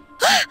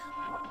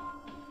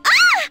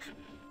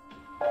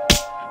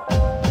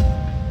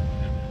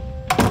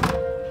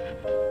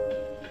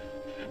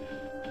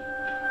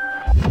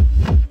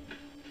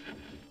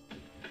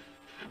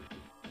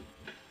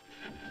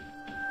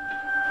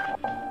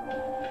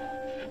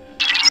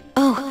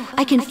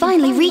 I can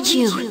finally reach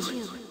you.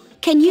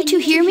 Can you two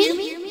hear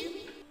me?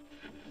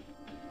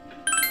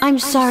 I'm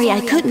sorry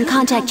I couldn't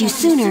contact you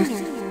sooner.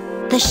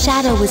 The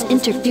shadow was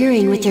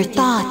interfering with your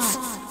thoughts,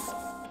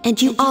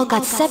 and you all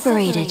got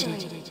separated.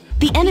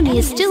 The enemy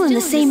is still in the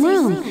same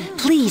room.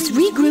 Please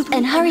regroup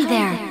and hurry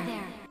there.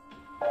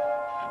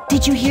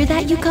 Did you hear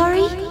that,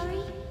 Yukari?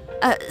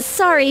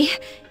 Sorry.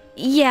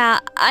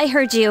 Yeah, I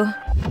heard you.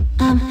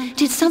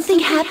 Did something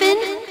happen?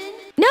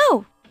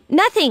 No,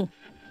 nothing.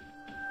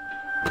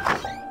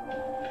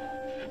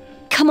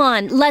 Come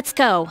on, let's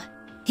go.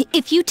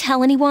 If you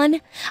tell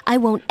anyone, I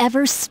won't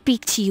ever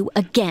speak to you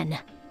again.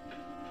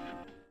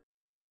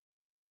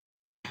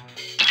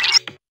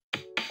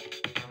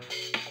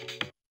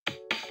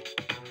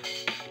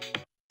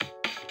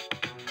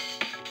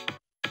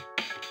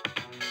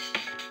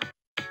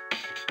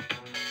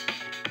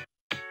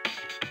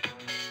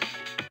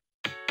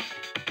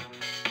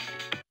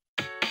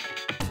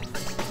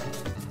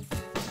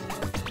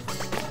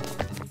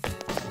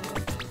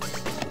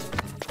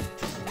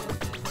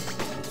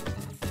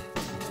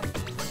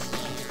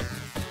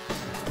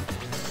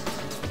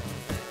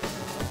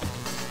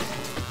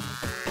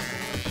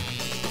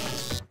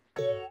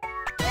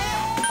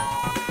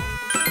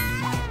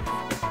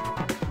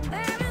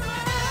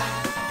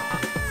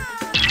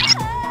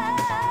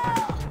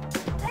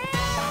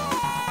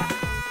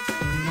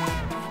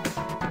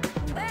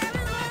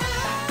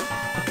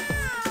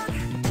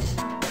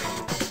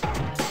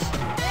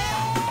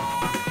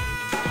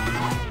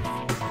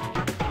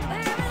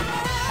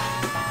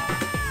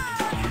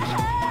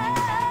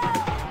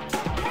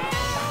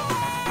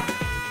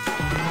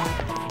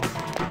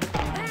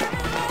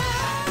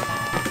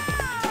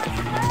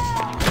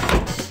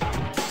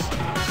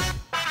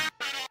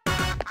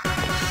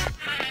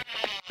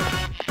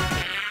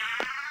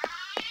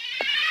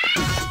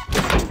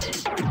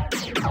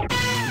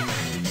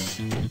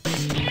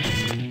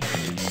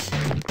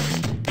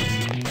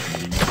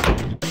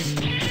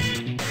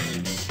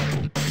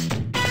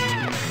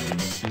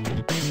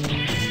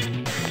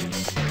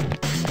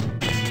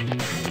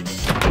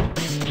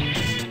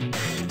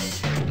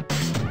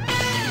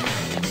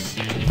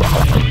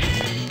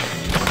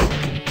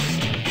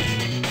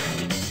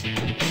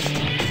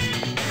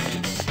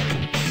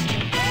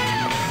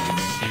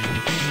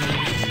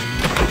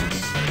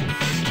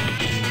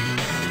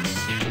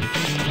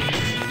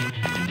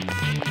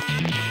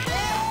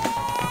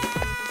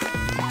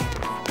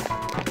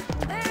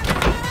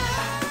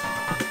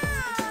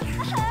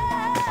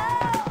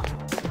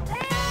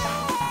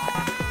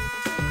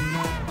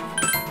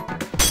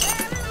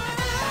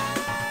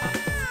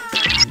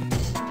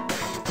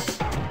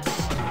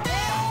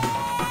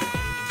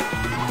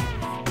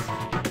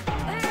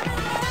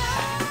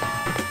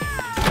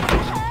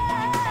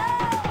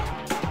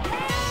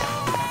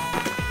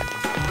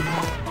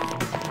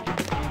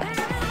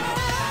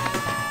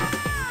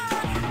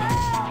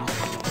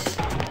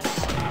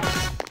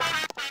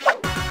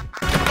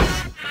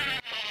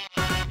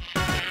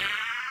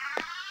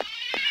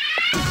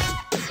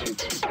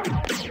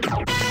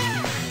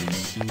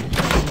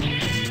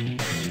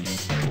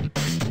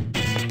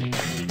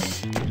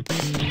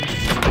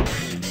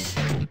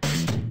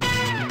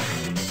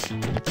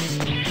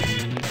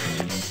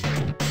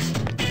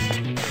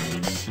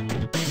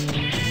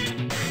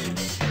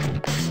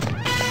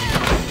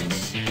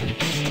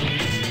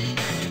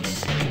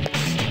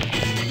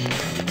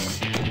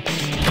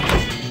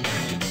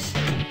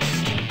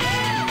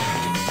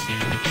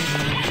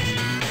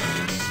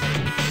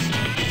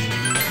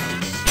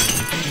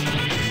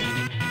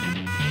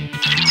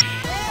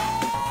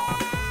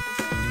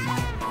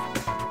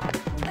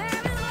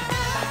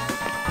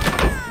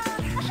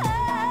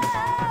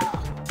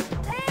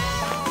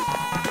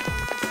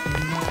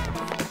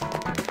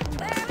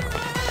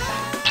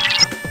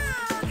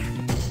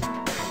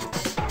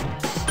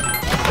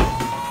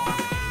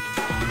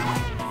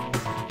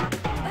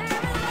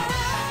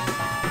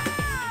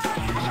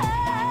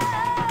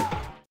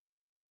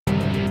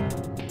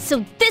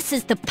 So this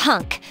is the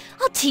punk.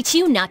 I'll teach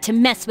you not to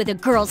mess with a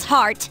girl's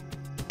heart.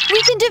 We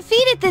can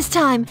defeat it this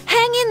time.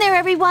 Hang in there,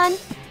 everyone.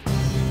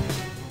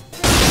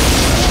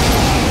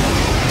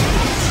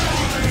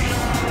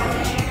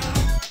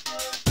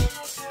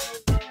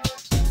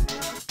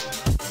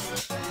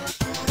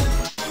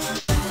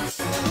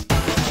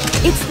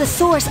 It's the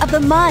source of the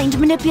mind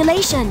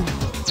manipulation.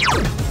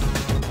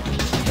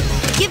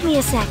 Give me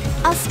a sec.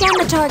 I'll scan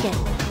the target.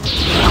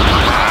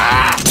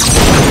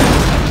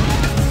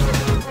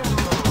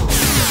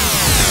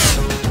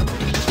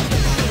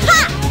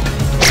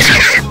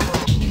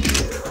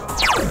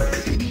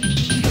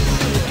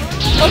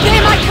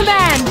 Obey my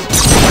command!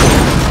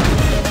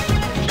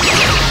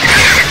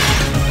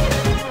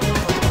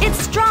 It's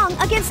strong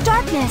against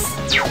darkness.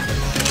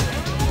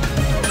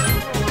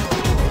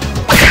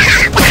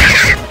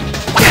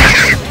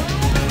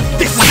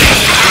 This is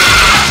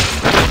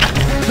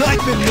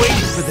I've been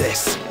waiting for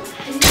this.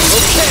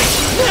 Okay,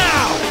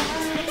 now!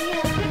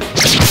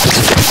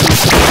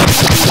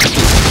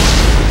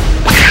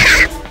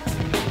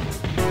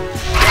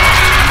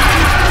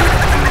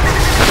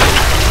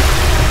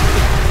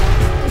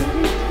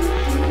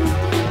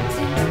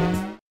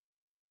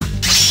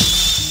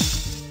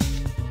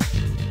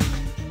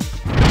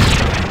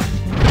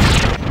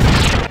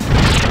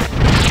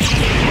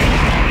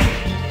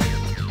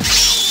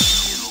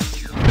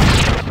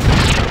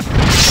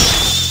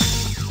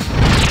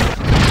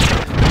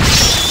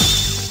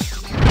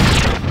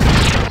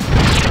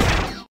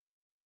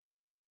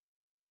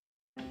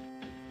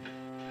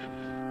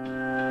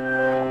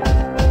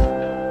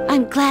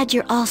 I'm glad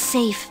you're all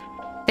safe.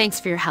 Thanks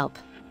for your help.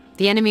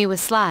 The enemy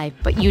was sly,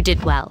 but you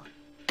did well.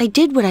 I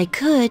did what I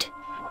could.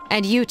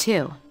 And you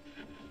too,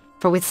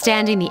 for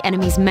withstanding the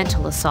enemy's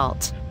mental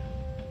assault.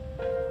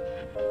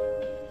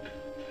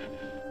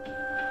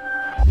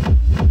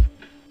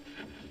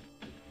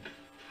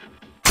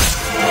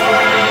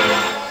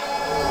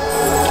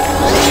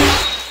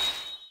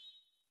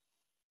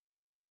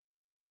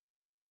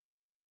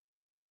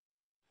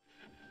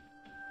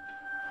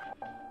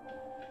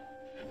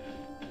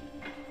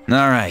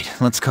 All right,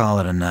 let's call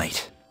it a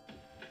night.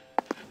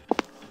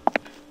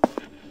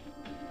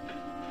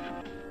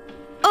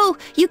 Oh,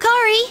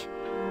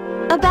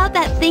 Yukari! About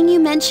that thing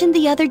you mentioned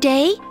the other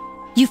day?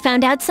 You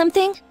found out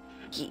something?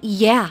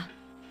 Yeah.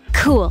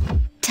 Cool.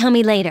 Tell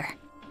me later.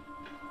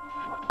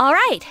 All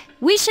right,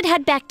 we should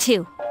head back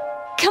too.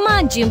 Come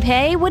on,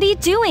 Junpei, what are you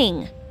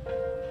doing?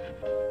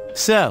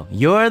 So,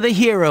 you're the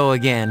hero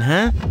again,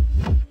 huh?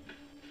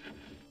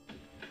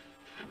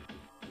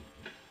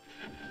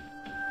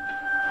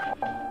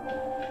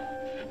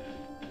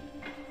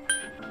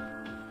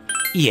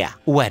 Yeah,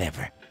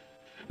 whatever.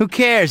 Who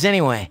cares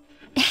anyway?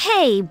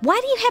 Hey, why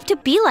do you have to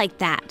be like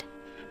that?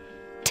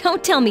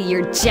 Don't tell me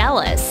you're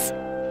jealous.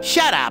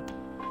 Shut up!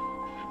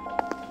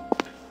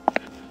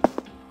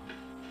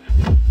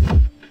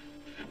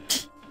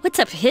 What's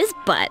up his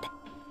butt?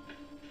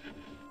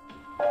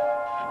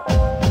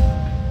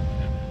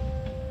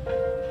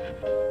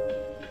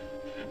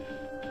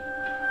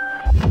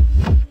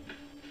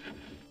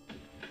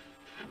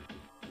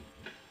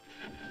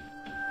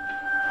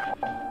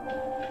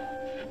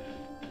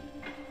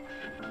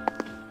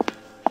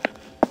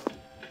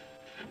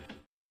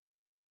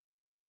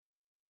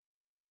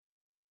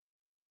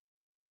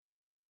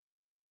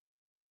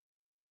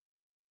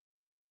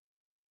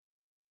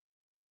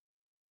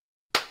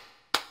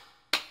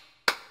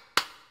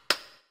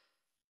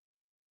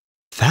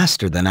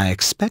 Faster than I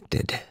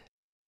expected.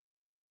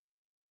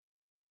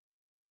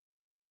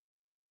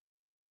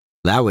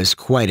 That was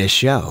quite a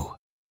show.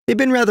 They've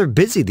been rather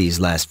busy these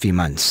last few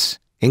months,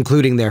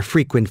 including their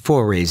frequent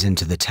forays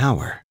into the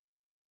tower.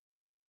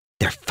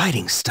 Their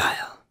fighting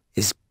style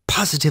is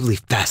positively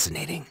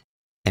fascinating,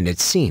 and it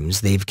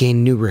seems they've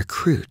gained new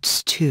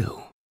recruits,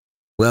 too.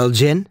 Well,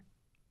 Jin?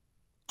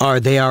 Are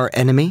they our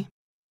enemy?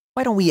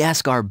 Why don't we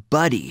ask our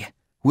buddy?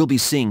 We'll be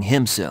seeing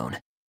him soon.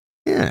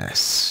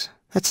 Yes,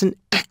 that's an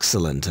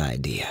excellent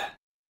idea.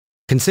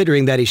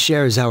 Considering that he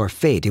shares our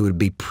fate, it would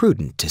be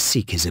prudent to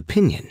seek his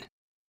opinion.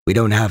 We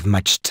don't have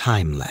much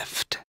time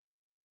left.